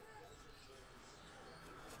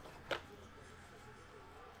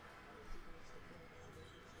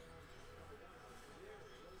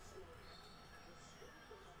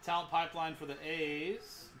 Talent Pipeline for the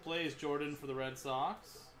A's. Blaze Jordan for the Red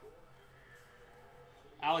Sox.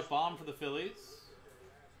 Alec Baum for the Phillies.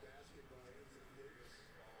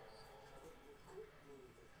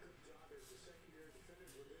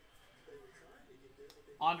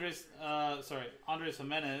 Andres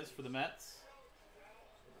Jimenez for the Mets.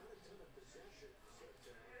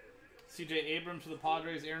 CJ Abrams for the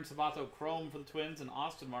Padres. Aaron Sabato Chrome for the Twins, and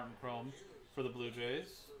Austin Martin Chrome for the Blue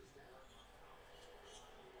Jays.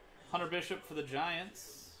 Hunter Bishop for the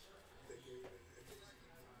Giants.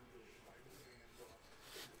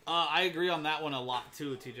 I agree on that one a lot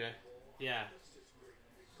too, TJ. Yeah.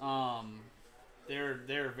 There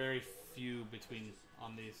are very few between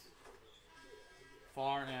on these.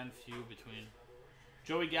 Far and few between.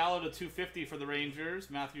 Joey Gallo to 250 for the Rangers,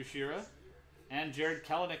 Matthew Shira. And Jared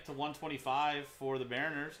Kelenic to 125 for the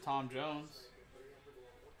Mariners, Tom Jones.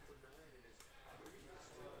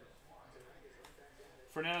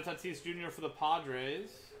 Fernando Tatis Jr. for the Padres.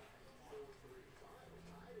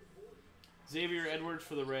 Xavier Edwards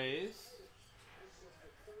for the Rays.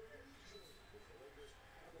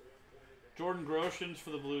 Jordan Groshans for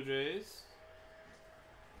the Blue Jays.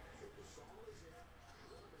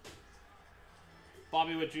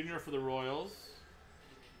 Bobby Witt Jr. for the Royals.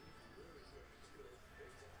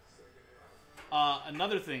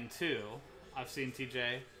 Another thing, too, I've seen,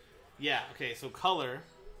 TJ. Yeah, okay, so color.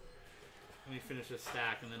 Let me finish this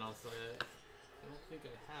stack, and then I'll say it. I don't think I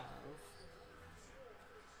have.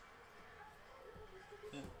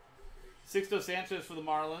 Yeah. Sixto Sanchez for the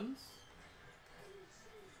Marlins.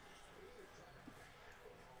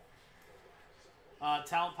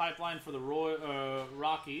 Talent Pipeline for the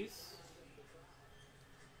Rockies.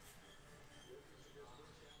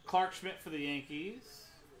 Clark Schmidt for the Yankees.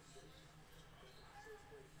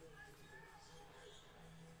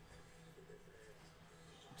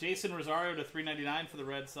 Jason Rosario to 399 for the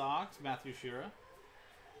Red Sox. Matthew Shira.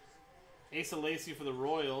 Asa Lacy for the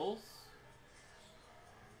Royals.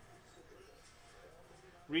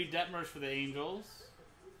 Reed Detmers for the Angels.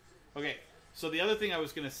 Okay, so the other thing I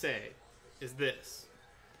was going to say is this.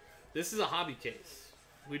 This is a hobby case.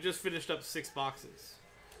 We just finished up 6 boxes.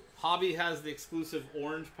 Hobby has the exclusive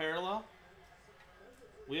orange parallel.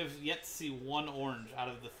 We have yet to see 1 orange out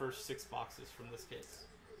of the first 6 boxes from this case.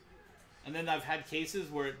 And then I've had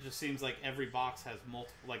cases where it just seems like every box has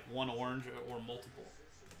multiple, like 1 orange or multiple.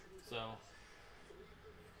 So...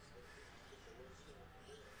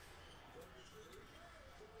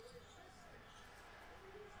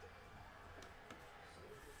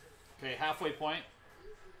 Okay, halfway point.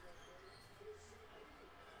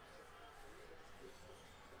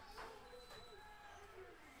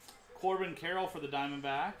 Corbin Carroll for the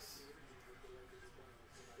Diamondbacks.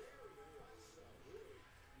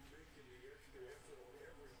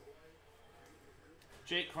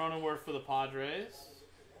 Jake Cronenworth for the Padres.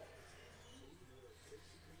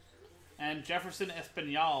 And Jefferson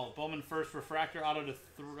Espinal, Bowman first refractor auto to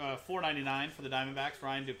 $4.99 for the Diamondbacks.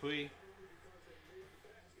 Ryan Dupuis.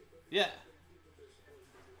 Yeah.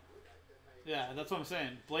 Yeah, that's what I'm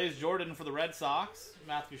saying. Blaze Jordan for the Red Sox.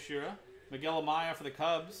 Matthew Shira. Miguel Amaya for the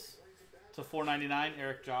Cubs to $4.99.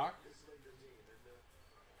 Eric Jock.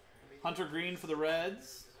 Hunter Green for the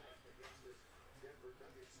Reds.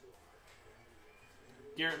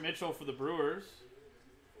 Garrett Mitchell for the Brewers.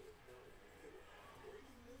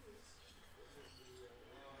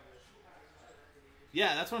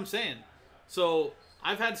 Yeah, that's what I'm saying. So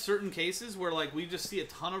I've had certain cases where like we just see a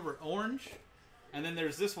ton of orange, and then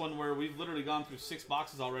there's this one where we've literally gone through 6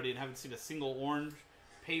 boxes already and haven't seen a single orange,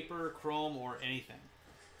 paper, chrome, or anything.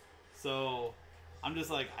 So I'm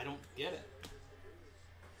just like, I don't get it.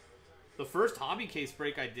 The first hobby case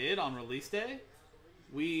break I did on release day,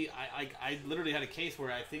 I literally had a case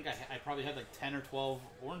where I think I probably had like 10 or 12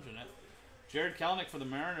 orange in it. Jared Kelenic for the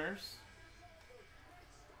Mariners.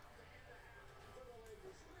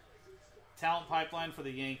 Talent Pipeline for the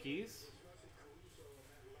Yankees.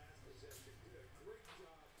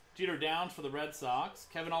 Jeter Downs for the Red Sox.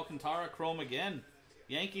 Kevin Alcantara, chrome again.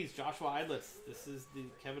 Yankees, Joshua Idlitz. This is the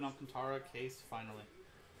Kevin Alcantara case finally.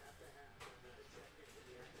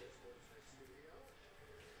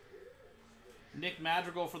 Nick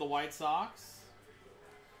Madrigal for the White Sox.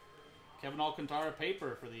 Kevin Alcantara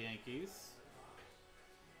paper for the Yankees.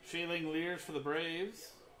 Shailene Lears for the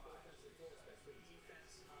Braves.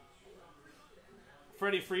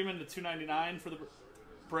 Freddie Freeman to $2.99 for the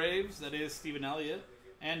Braves. That is Stephen Elliott.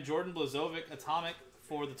 And Jordan Blazovic, Atomic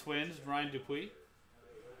for the Twins. Ryan Dupuis.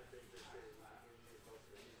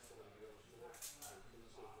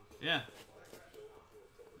 Yeah.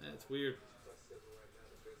 That's weird.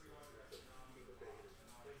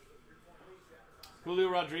 Julio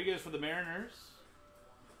Rodriguez for the Mariners.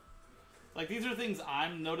 Like, these are things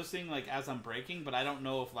I'm noticing, like, as I'm breaking, but I don't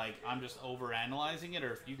know if, like, I'm just overanalyzing it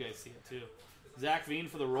or if you guys see it, too. Zach Veen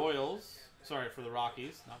for the Royals. Sorry, for the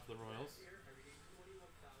Rockies, not for the Royals.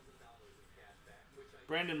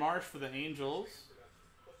 Brandon Marsh for the Angels.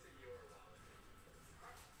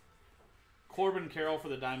 Corbin Carroll for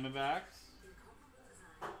the Diamondbacks.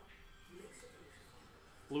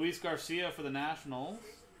 Luis Garcia for the Nationals.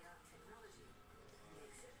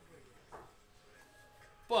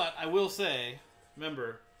 But I will say,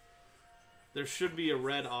 remember, there should be a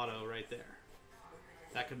red auto right there.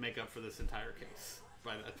 That could make up for this entire case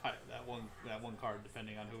by that one card,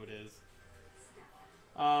 depending on who it is.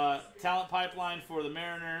 Talent Pipeline for the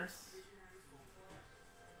Mariners.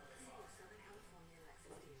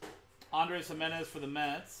 Andres Jimenez for the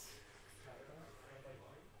Mets.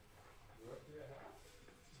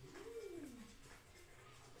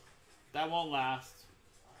 That won't last.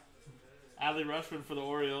 Adley Rutschman for the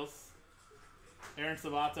Orioles. Aaron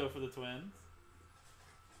Sabato for the Twins.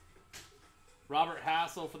 Robert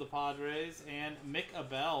Hassel for the Padres. And Mick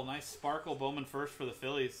Abel. Nice sparkle Bowman first for the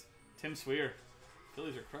Phillies. Tim Swear.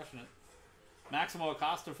 Phillies are crushing it. Maximo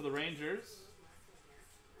Acosta for the Rangers.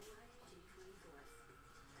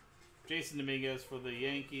 Jason Dominguez for the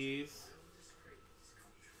Yankees.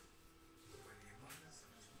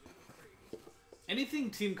 Anything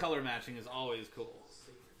team color matching is always cool.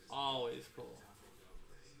 Always cool.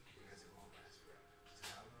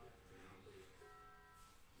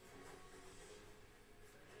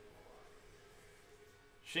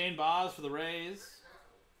 Shane Baz for the Rays.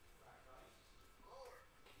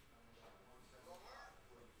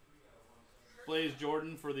 Blaze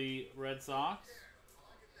Jordan for the Red Sox.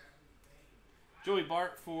 Joey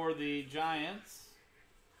Bart for the Giants.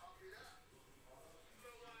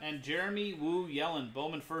 And Jeremy Wu Yellen,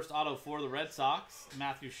 Bowman first auto for the Red Sox,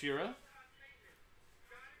 Matthew Shearer.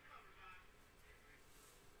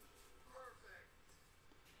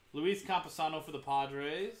 Luis Camposano for the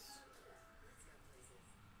Padres.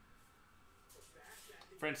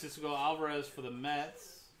 Francisco Alvarez for the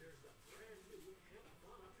Mets.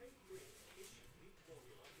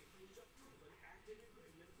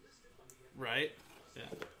 Right? Yeah.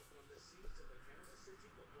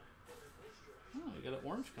 Oh, we got an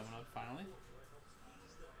orange coming up finally.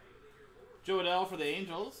 Joe Adell for the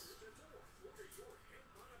Angels.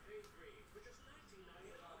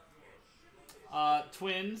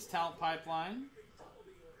 Twins, Talent Pipeline.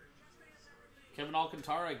 Kevin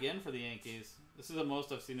Alcantara again for the Yankees. This is the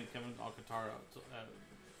most I've seen of Kevin Alcantara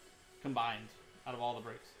combined out of all the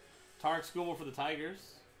breaks. Tarek Skubal for the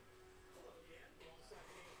Tigers.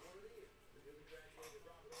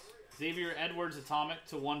 Xavier Edwards Atomic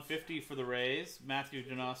to 150 for the Rays. Matthew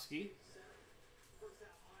Janowski.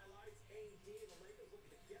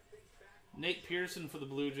 Nate Pearson for the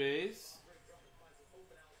Blue Jays.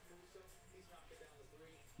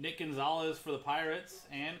 Nick Gonzalez for the Pirates.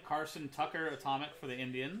 And Carson Tucker Atomic for the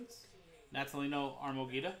Indians. Natalino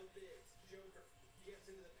Armogida.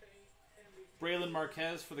 Braylon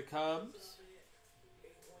Marquez for the Cubs.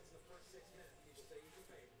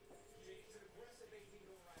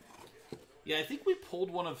 Yeah, I think we pulled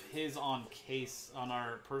one of his on case on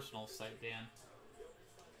our personal site, Dan.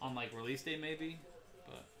 On like release day maybe,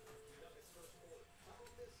 but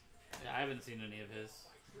yeah, I haven't seen any of his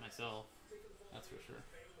myself. That's for sure.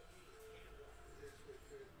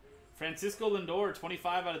 Francisco Lindor,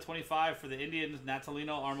 25 out of 25 for the Indians,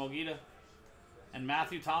 Natalino Armogida. And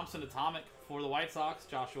Matthew Thompson Atomic for the White Sox,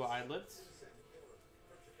 Joshua Eidlitz.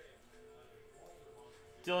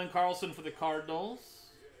 Dylan Carlson for the Cardinals.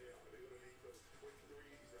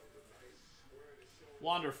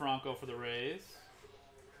 Wander Franco for the Rays.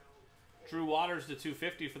 Drew Waters to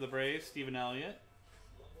 250 for the Braves, Stephen Elliott.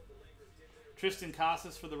 Tristan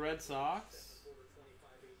Casas for the Red Sox.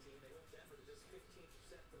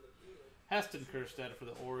 Heston Kjerstad for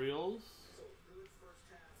the Orioles.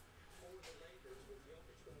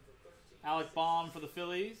 Alec Baum for the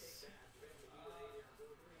Phillies.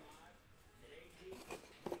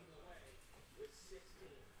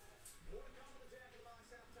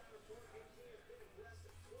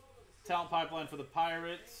 Talent Pipeline for the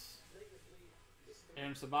Pirates.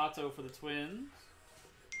 Aaron Sabato for the Twins.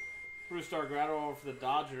 Bruce Dargrato for the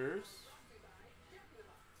Dodgers.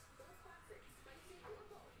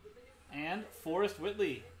 And Forrest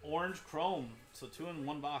Whitley, Orange Chrome. So 2 in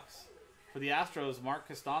 1 box. For the Astros, Mark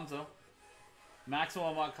Costanzo.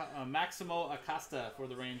 Maximo Acosta for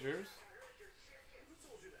the Rangers.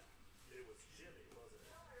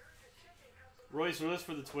 Royce Lewis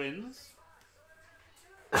for the Twins.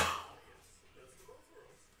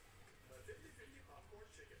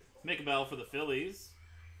 Mick Bell for the Phillies.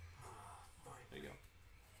 There you go.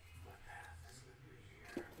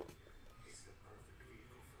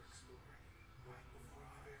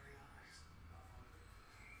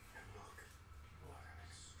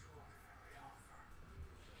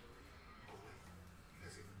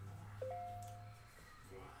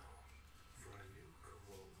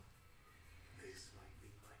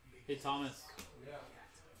 Hey Thomas. Yeah.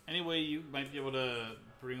 Any way you might be able to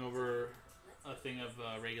bring over a thing of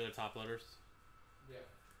regular top loaders? Yeah.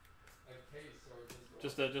 A case or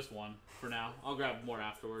Just one for now. I'll grab more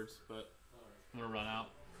afterwards, but I'm gonna run out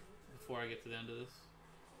before I get to the end of this.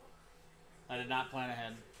 I did not plan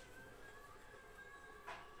ahead.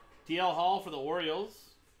 DL Hall for the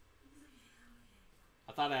Orioles.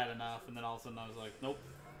 I thought I had enough, and then all of a sudden I was like, nope.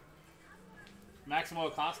 Maximo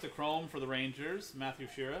Acosta Chrome for the Rangers. Matthew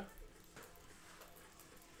Shearer.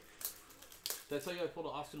 Did I tell you I pulled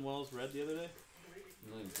an Austin Wells red the other day?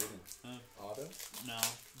 No, you didn't. Auto? No,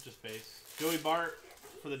 just base. Joey Bart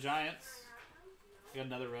for the Giants. I got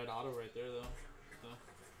another red auto right there, though. So.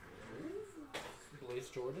 Blaze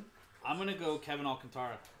Jordan? I'm going to go Kevin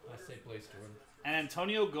Alcantara. I say Blaze Jordan. And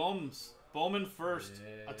Antonio Gomes, Bowman first.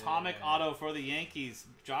 Yeah. Atomic auto for the Yankees.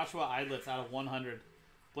 Joshua Eidlitz out of 100.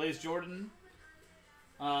 Blaze Jordan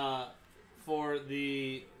for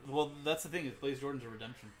the... Well, that's the thing. Is Blaze Jordan's a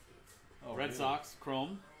redemption. Oh, Red really? Sox,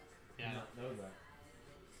 Chrome. Yeah. I did not know that.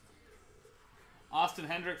 Austin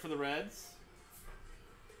Hendrick for the Reds.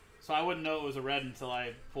 So I wouldn't know it was a red until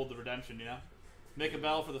I pulled the redemption, you know? Micah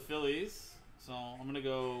Bell for the Phillies. So I'm gonna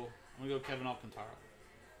go Kevin Alcantara.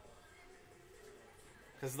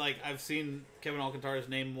 Because like I've seen Kevin Alcantara's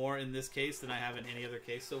name more in this case than I have in any other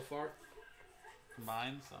case so far.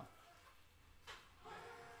 Combined, so.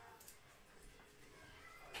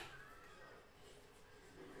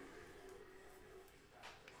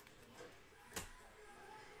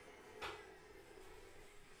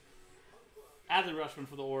 Adley Rutschman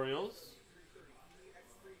for the Orioles.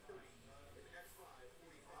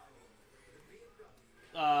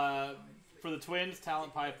 For the Twins,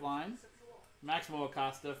 Talent Pipeline. Maximo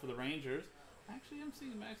Acosta for the Rangers. Actually, I'm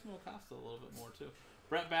seeing Maximo Acosta a little bit more, too.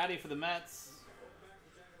 Brett Baty for the Mets.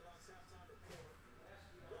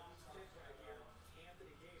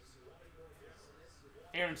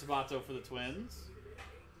 Aaron Sabato for the Twins.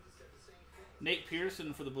 Nate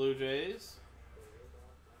Pearson for the Blue Jays.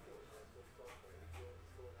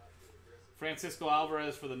 Francisco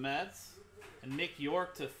Alvarez for the Mets. And Nick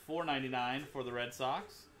York to $4.99 for the Red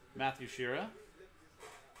Sox. Matthew Shira.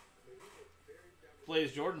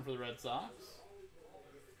 Blaze Jordan for the Red Sox.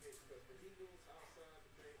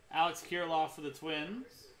 Alex Kirilloff for the Twins.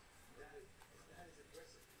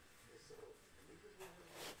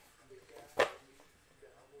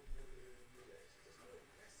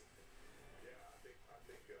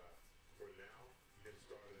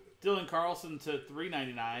 Dylan Carlson to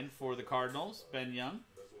 $3.99 for the Cardinals, Ben Young.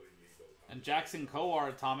 And Jackson Kowar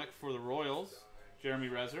Atomic for the Royals, Jeremy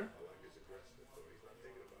Rezer.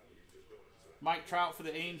 Mike Trout for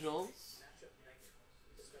the Angels.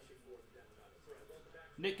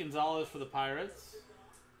 Nick Gonzalez for the Pirates.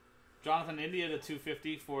 Jonathan India to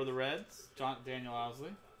 $2.50 for the Reds, Daniel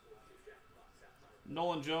Owsley.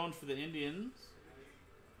 Nolan Jones for the Indians.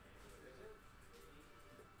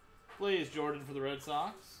 Blaze Jordan for the Red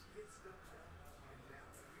Sox.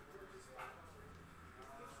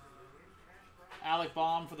 Alec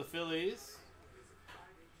Baum for the Phillies.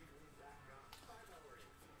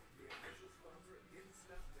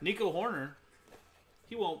 Nico Horner.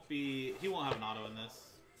 He won't have an auto in this.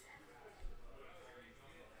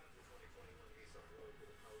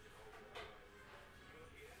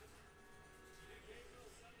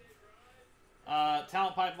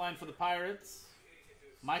 Talent Pipeline for the Pirates.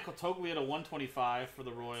 Michael Toglia to 125 for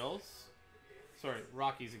the Royals. Sorry,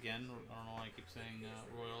 Rockies again. I don't know why I keep saying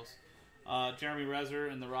Royals. Jeremy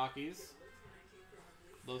Rezer and the Rockies.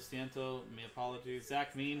 Lo Siento, my apologies.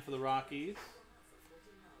 Zach Mean for the Rockies.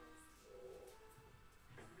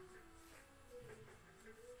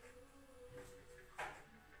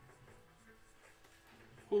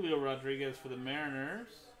 Julio Rodriguez for the Mariners.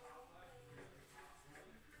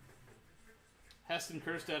 Heston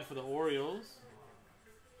Kjerstad for the Orioles.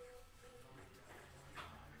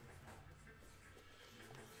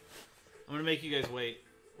 I'm going to make you guys wait.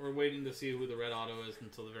 We're waiting to see who the red auto is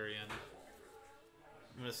until the very end.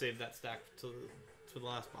 I'm going to save that stack to the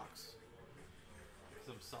last box. Because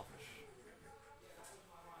I'm selfish.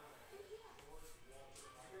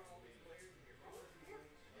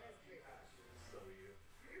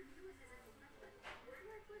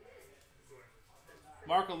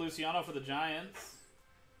 Marco Luciano for the Giants.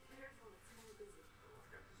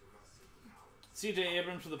 CJ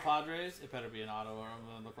Abrams for the Padres. It better be an auto or I'm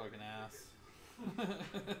going to look like an ass.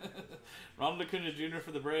 Ronald Acuna Jr.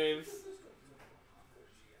 for the Braves.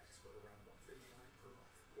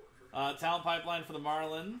 Talent Pipeline for the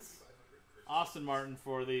Marlins. Austin Martin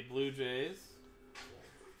for the Blue Jays.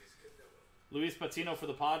 Luis Patino for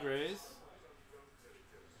the Padres.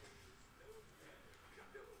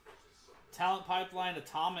 Talent Pipeline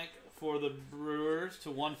Atomic for the Brewers to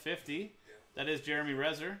 150. That is Jeremy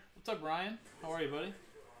Rezer. What's up, Brian? How are you, buddy?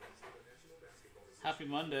 Happy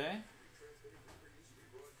Monday.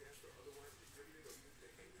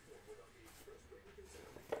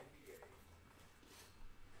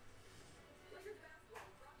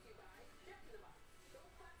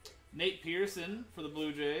 Nate Pearson for the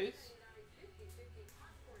Blue Jays.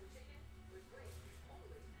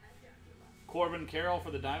 Corbin Carroll for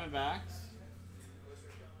the Diamondbacks.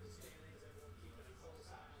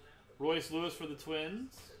 Royce Lewis for the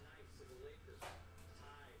Twins.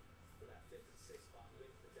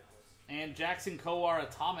 And Jackson Kowar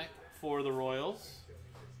Atomic for the Royals.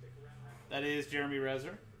 That is Jeremy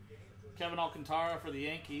Rezer. Kevin Alcantara for the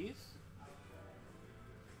Yankees.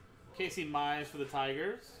 Casey Mize for the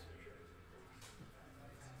Tigers.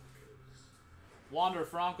 Wander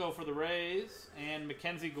Franco for the Rays. And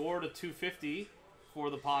Mackenzie Gore to 250 for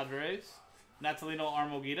the Padres. Natalino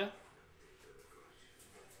Armogida.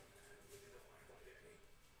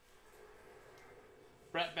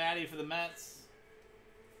 Brett Baty for the Mets.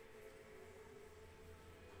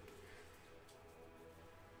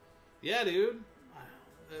 Yeah, dude.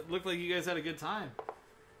 It looked like you guys had a good time.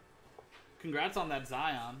 Congrats on that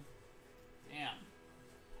Zion. Damn.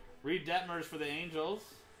 Reed Detmers for the Angels.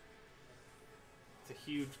 It's a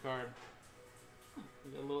huge card.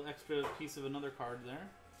 We got a little extra piece of another card there.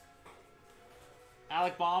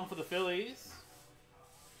 Alec Baum for the Phillies.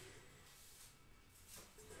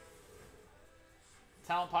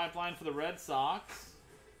 Talent pipeline for the Red Sox.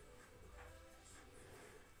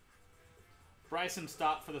 Bryson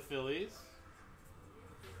Stott for the Phillies.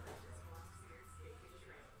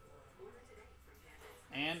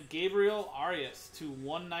 And Gabriel Arias to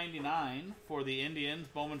 199 for the Indians.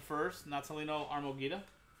 Bowman first. Natalino Armogida.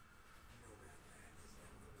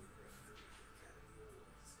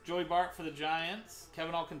 Joey Bart for the Giants.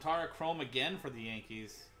 Kevin Alcantara Chrome again for the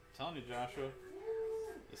Yankees. I'm telling you, Joshua.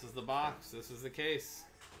 This is the box. This is the case.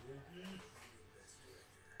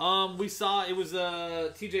 We saw it was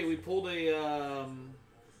TJ. We pulled a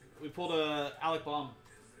Alec Baum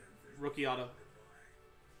rookie auto.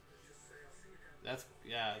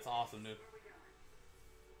 It's awesome, dude.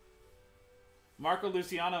 Marco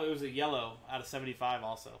Luciano, it was a yellow out of 75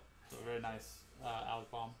 also. So very nice, Alec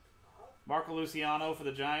Baum. Marco Luciano for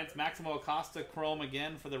the Giants. Maximo Acosta Chrome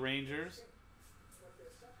again for the Rangers.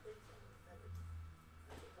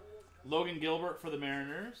 Logan Gilbert for the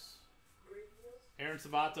Mariners. Aaron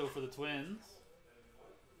Sabato for the Twins.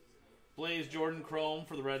 Blaze Jordan Chrome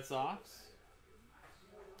for the Red Sox.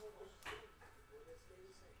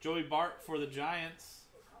 Joey Bart for the Giants.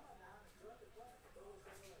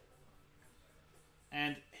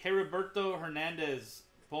 And Heriberto Hernandez,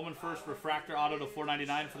 Bowman first refractor auto to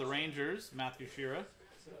 499 for the Rangers, Matthew Shira.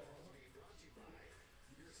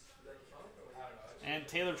 And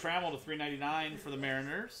Taylor Trammell to 399 for the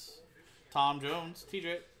Mariners, Tom Jones, TJ.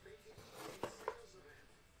 Okay,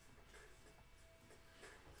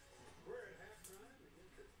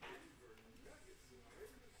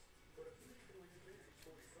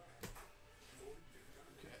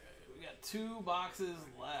 we got 2 boxes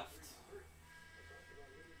left.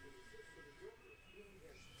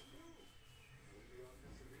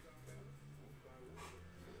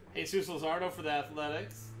 Jesus Luzardo for the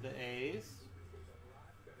Athletics, the A's.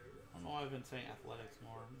 I don't know why I've been saying Athletics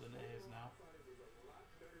more than A's now.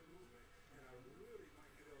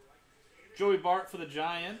 Joey Bart for the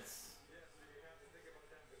Giants.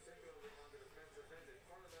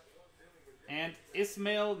 And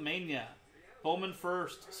Ismail Mania, Bowman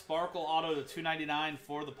first, Sparkle Auto to 299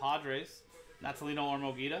 for the Padres, Natalino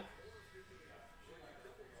Armogida.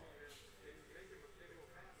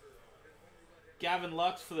 Gavin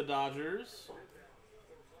Lux for the Dodgers.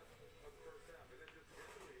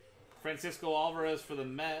 Francisco Alvarez for the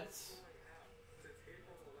Mets.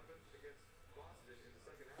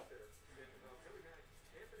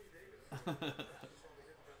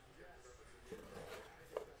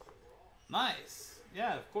 Nice.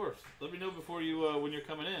 Yeah, of course. Let me know before you when you're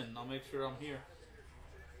coming in. I'll make sure I'm here.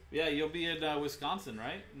 Yeah, you'll be in Wisconsin,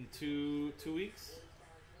 right? In two weeks?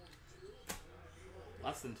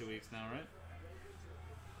 Less than 2 weeks now, right?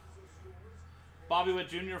 Bobby Witt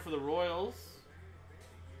Jr. for the Royals.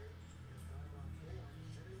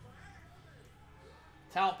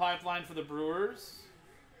 Talent pipeline for the Brewers.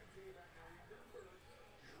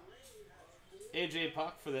 AJ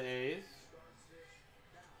Puck for the A's.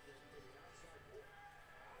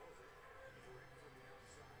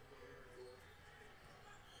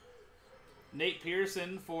 Nate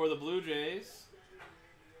Pearson for the Blue Jays.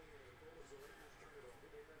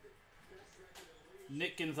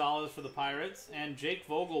 Nick Gonzalez for the Pirates. And Jake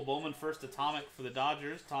Vogel, Bowman first atomic for the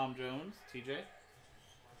Dodgers. Tom Jones, TJ.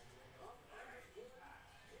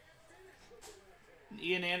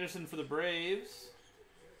 Ian Anderson for the Braves.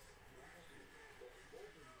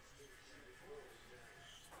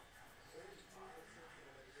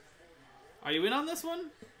 Are you in on this one?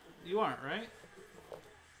 You aren't, right?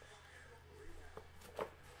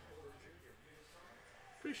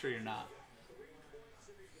 Pretty sure you're not.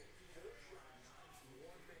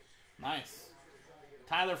 Nice.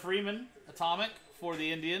 Tyler Freeman, atomic for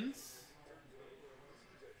the Indians.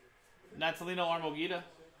 Natalino Armogida.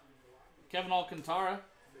 Kevin Alcantara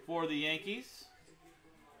for the Yankees.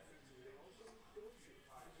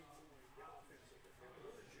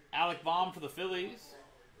 Alec Baum for the Phillies.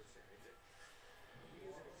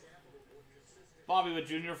 Bobby Witt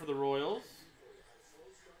Jr. for the Royals.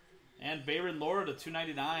 And Bayron Lora to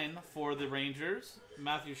 299 for the Rangers.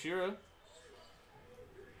 Matthew Shira.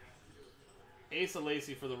 Asa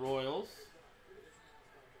Lacy for the Royals.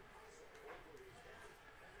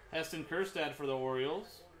 Heston Kjerstad for the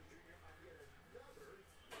Orioles.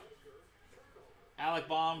 Alec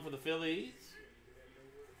Baum for the Phillies.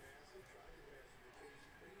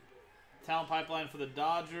 Talent pipeline for the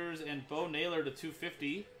Dodgers. And Bo Naylor to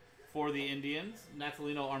 250 for the Indians.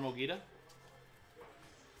 Natalino Armogida.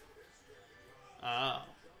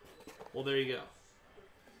 Well, there you go.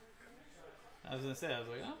 I was going to say, I'm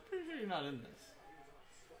pretty sure you're not in this.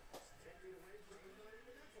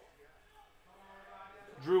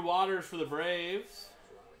 Drew Waters for the Braves.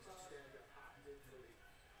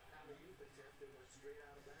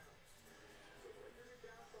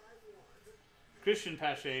 Christian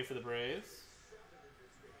Pache for the Braves.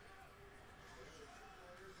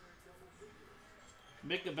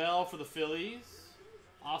 Mick Abel for the Phillies.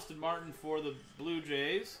 Austin Martin for the Blue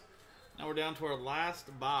Jays. Now we're down to our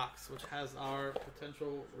last box, which has our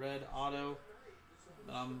potential red auto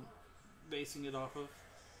that I'm basing it off of.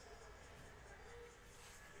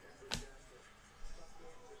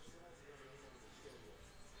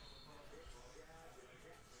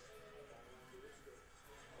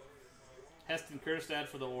 Heston Kjerstad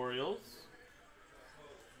for the Orioles.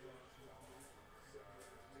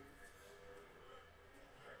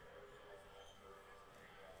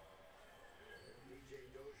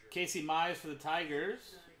 Casey Mize for the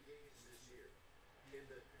Tigers.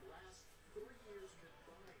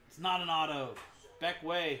 It's not an auto. Beck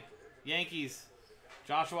Way, Yankees.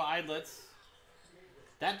 Joshua Eidlitz.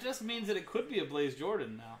 That just means that it could be a Blaze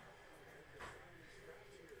Jordan now.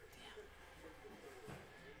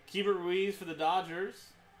 Keibert Ruiz for the Dodgers.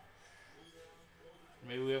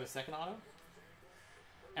 Maybe we have a second auto.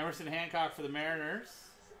 Emerson Hancock for the Mariners.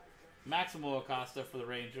 Maximo Acosta for the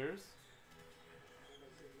Rangers.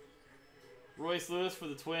 Royce Lewis for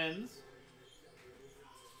the Twins.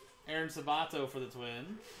 Aaron Sabato for the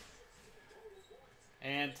Twins.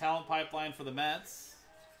 And Talent Pipeline for the Mets.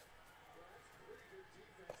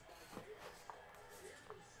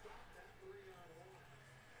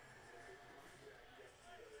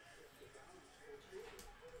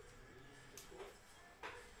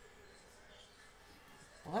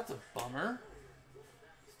 Well, that's a bummer.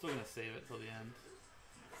 Still going to save it till the end.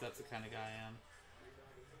 'Cause that's the kind of guy I am.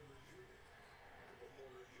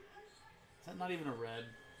 Is that not even a red?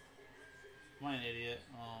 Am I an idiot?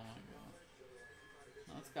 Oh my god.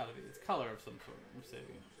 No, it's gotta be. It's color of some sort. I'm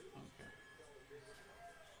saving it. I don't care.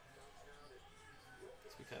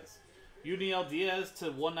 It's because. Yuniel Diaz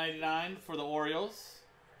to 199 for the Orioles.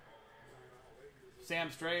 Sam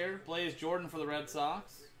Strayer. Blaze Jordan for the Red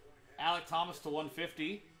Sox. Alec Thomas to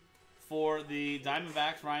 150 for the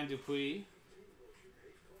Diamondbacks. Ryan Dupuis.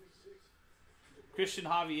 Christian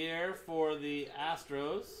Javier for the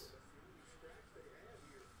Astros.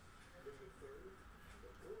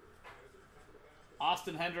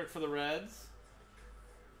 Austin Hendrick for the Reds.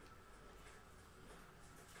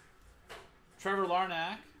 Trevor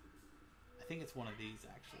Larnach. I think it's one of these,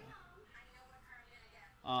 actually.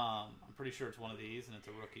 I'm pretty sure it's one of these, and it's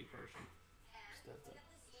a rookie version.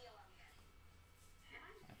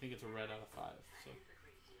 I think it's a red out of 5. So,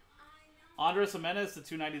 Andres Jimenez to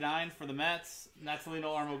 299 for the Mets.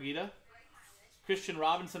 Natalino Armogida. Christian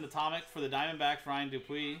Robinson Atomic for the Diamondbacks. Ryan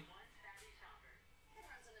Dupuis.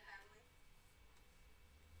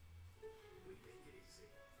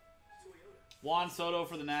 Juan Soto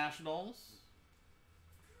for the Nationals.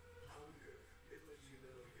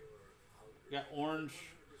 We got orange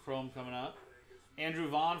chrome coming up. Andrew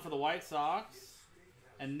Vaughn for the White Sox.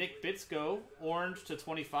 And Nick Bitsko, orange to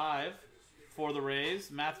 25 for the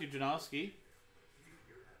Rays. Matthew Janowski.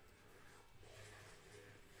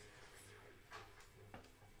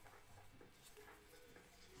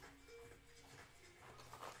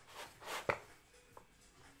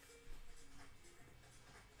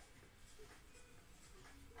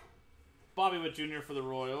 Bobby Witt Jr. for the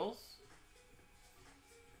Royals.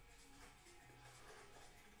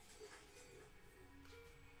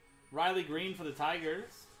 Riley Green for the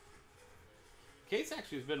Tigers. Case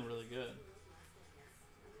actually has been really good.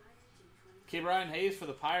 K. Brian Hayes for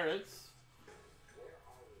the Pirates.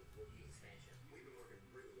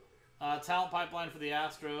 Talent Pipeline for the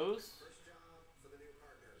Astros.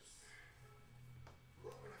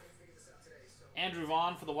 Andrew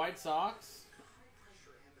Vaughn for the White Sox.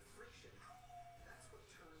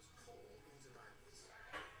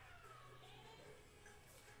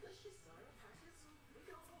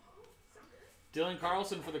 Dylan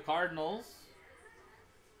Carlson for the Cardinals.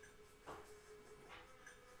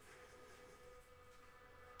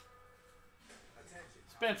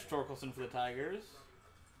 Spencer Torkelson for the Tigers.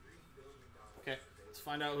 Okay, let's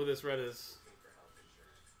find out who this red is.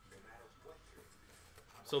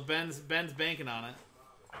 So Ben's banking on it.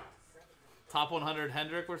 Top 100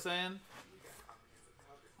 Hendrick, we're saying.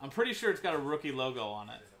 I'm pretty sure it's got a rookie logo on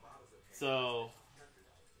it. So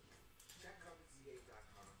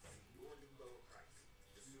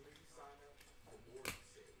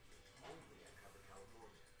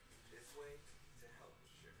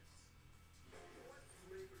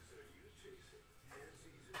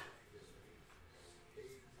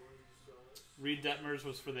Reed Detmers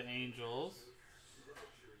was for the Angels.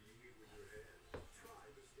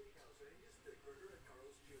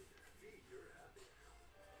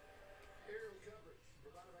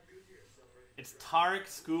 It's Tarek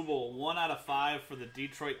Skubal, 1 out of 5 for the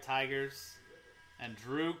Detroit Tigers, and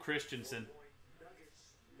Drew Christensen.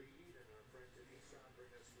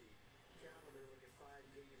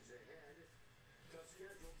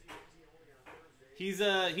 He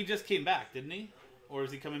just came back, didn't he? Or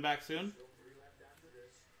is he coming back soon?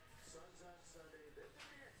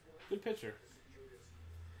 Good pitcher.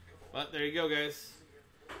 But there you go, guys.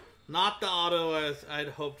 Not the auto as I'd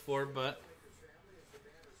hoped for, but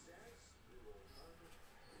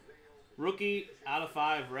rookie out of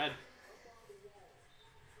 5, red.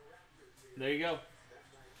 There you go.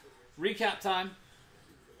 Recap time.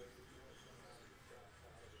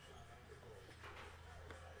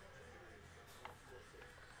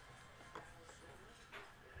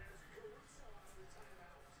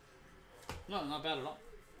 No, not bad at all.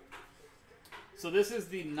 So this is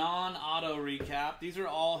the non-auto recap. These are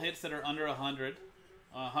all hits that are under 100,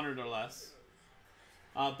 100 or less.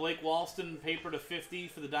 Blake Walston, paper to 50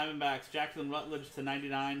 for the Diamondbacks. Jacqueline Rutledge to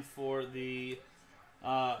 99 for the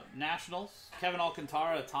Nationals. Kevin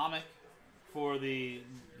Alcantara, atomic for the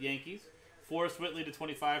Yankees. Forrest Whitley to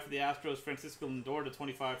 25 for the Astros. Francisco Lindor to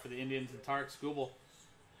 25 for the Indians. And Tarek Skubal,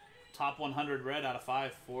 top 100 red out of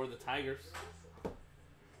 5 for the Tigers. Did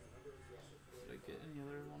I get any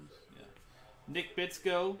other ones? Yeah. Nick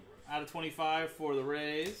Bitsko out of 25 for the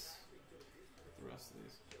Rays. The rest of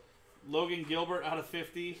these. Logan Gilbert out of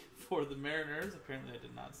 50 for the Mariners. Apparently I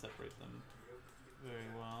did not separate them very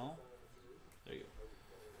well. There you go.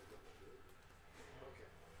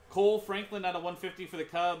 Cole Franklin out of 150 for the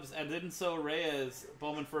Cubs. Edinso Reyes,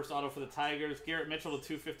 Bowman first auto for the Tigers. Garrett Mitchell to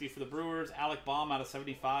 250 for the Brewers. Alec Baum out of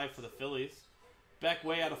 75 for the Phillies. Beck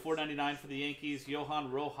Way out of 499 for the Yankees.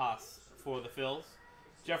 Johan Rojas for the Phils.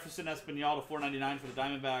 Jefferson Espinal to 499 for the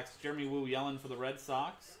Diamondbacks. Jeremy Wu Yellen for the Red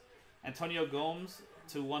Sox. Antonio Gomes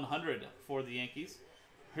to 100 for the Yankees.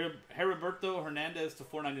 Heriberto Hernandez to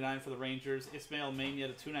 499 for the Rangers. Ismael Mania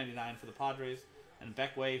to 299 for the Padres. And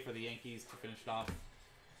Beck Way for the Yankees to finish it off.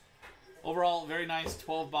 Overall, very nice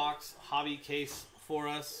 12-box hobby case for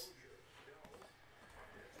us.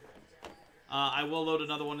 I will load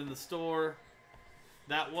another one in the store.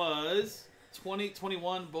 That was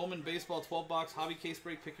 2021 Bowman Baseball 12-box hobby case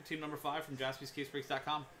break. Pick your team number 5 from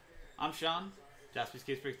JaspysCaseBreaks.com. I'm Sean,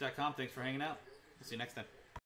 JaspysCaseBreaks.com. Thanks for hanging out. We'll see you next time.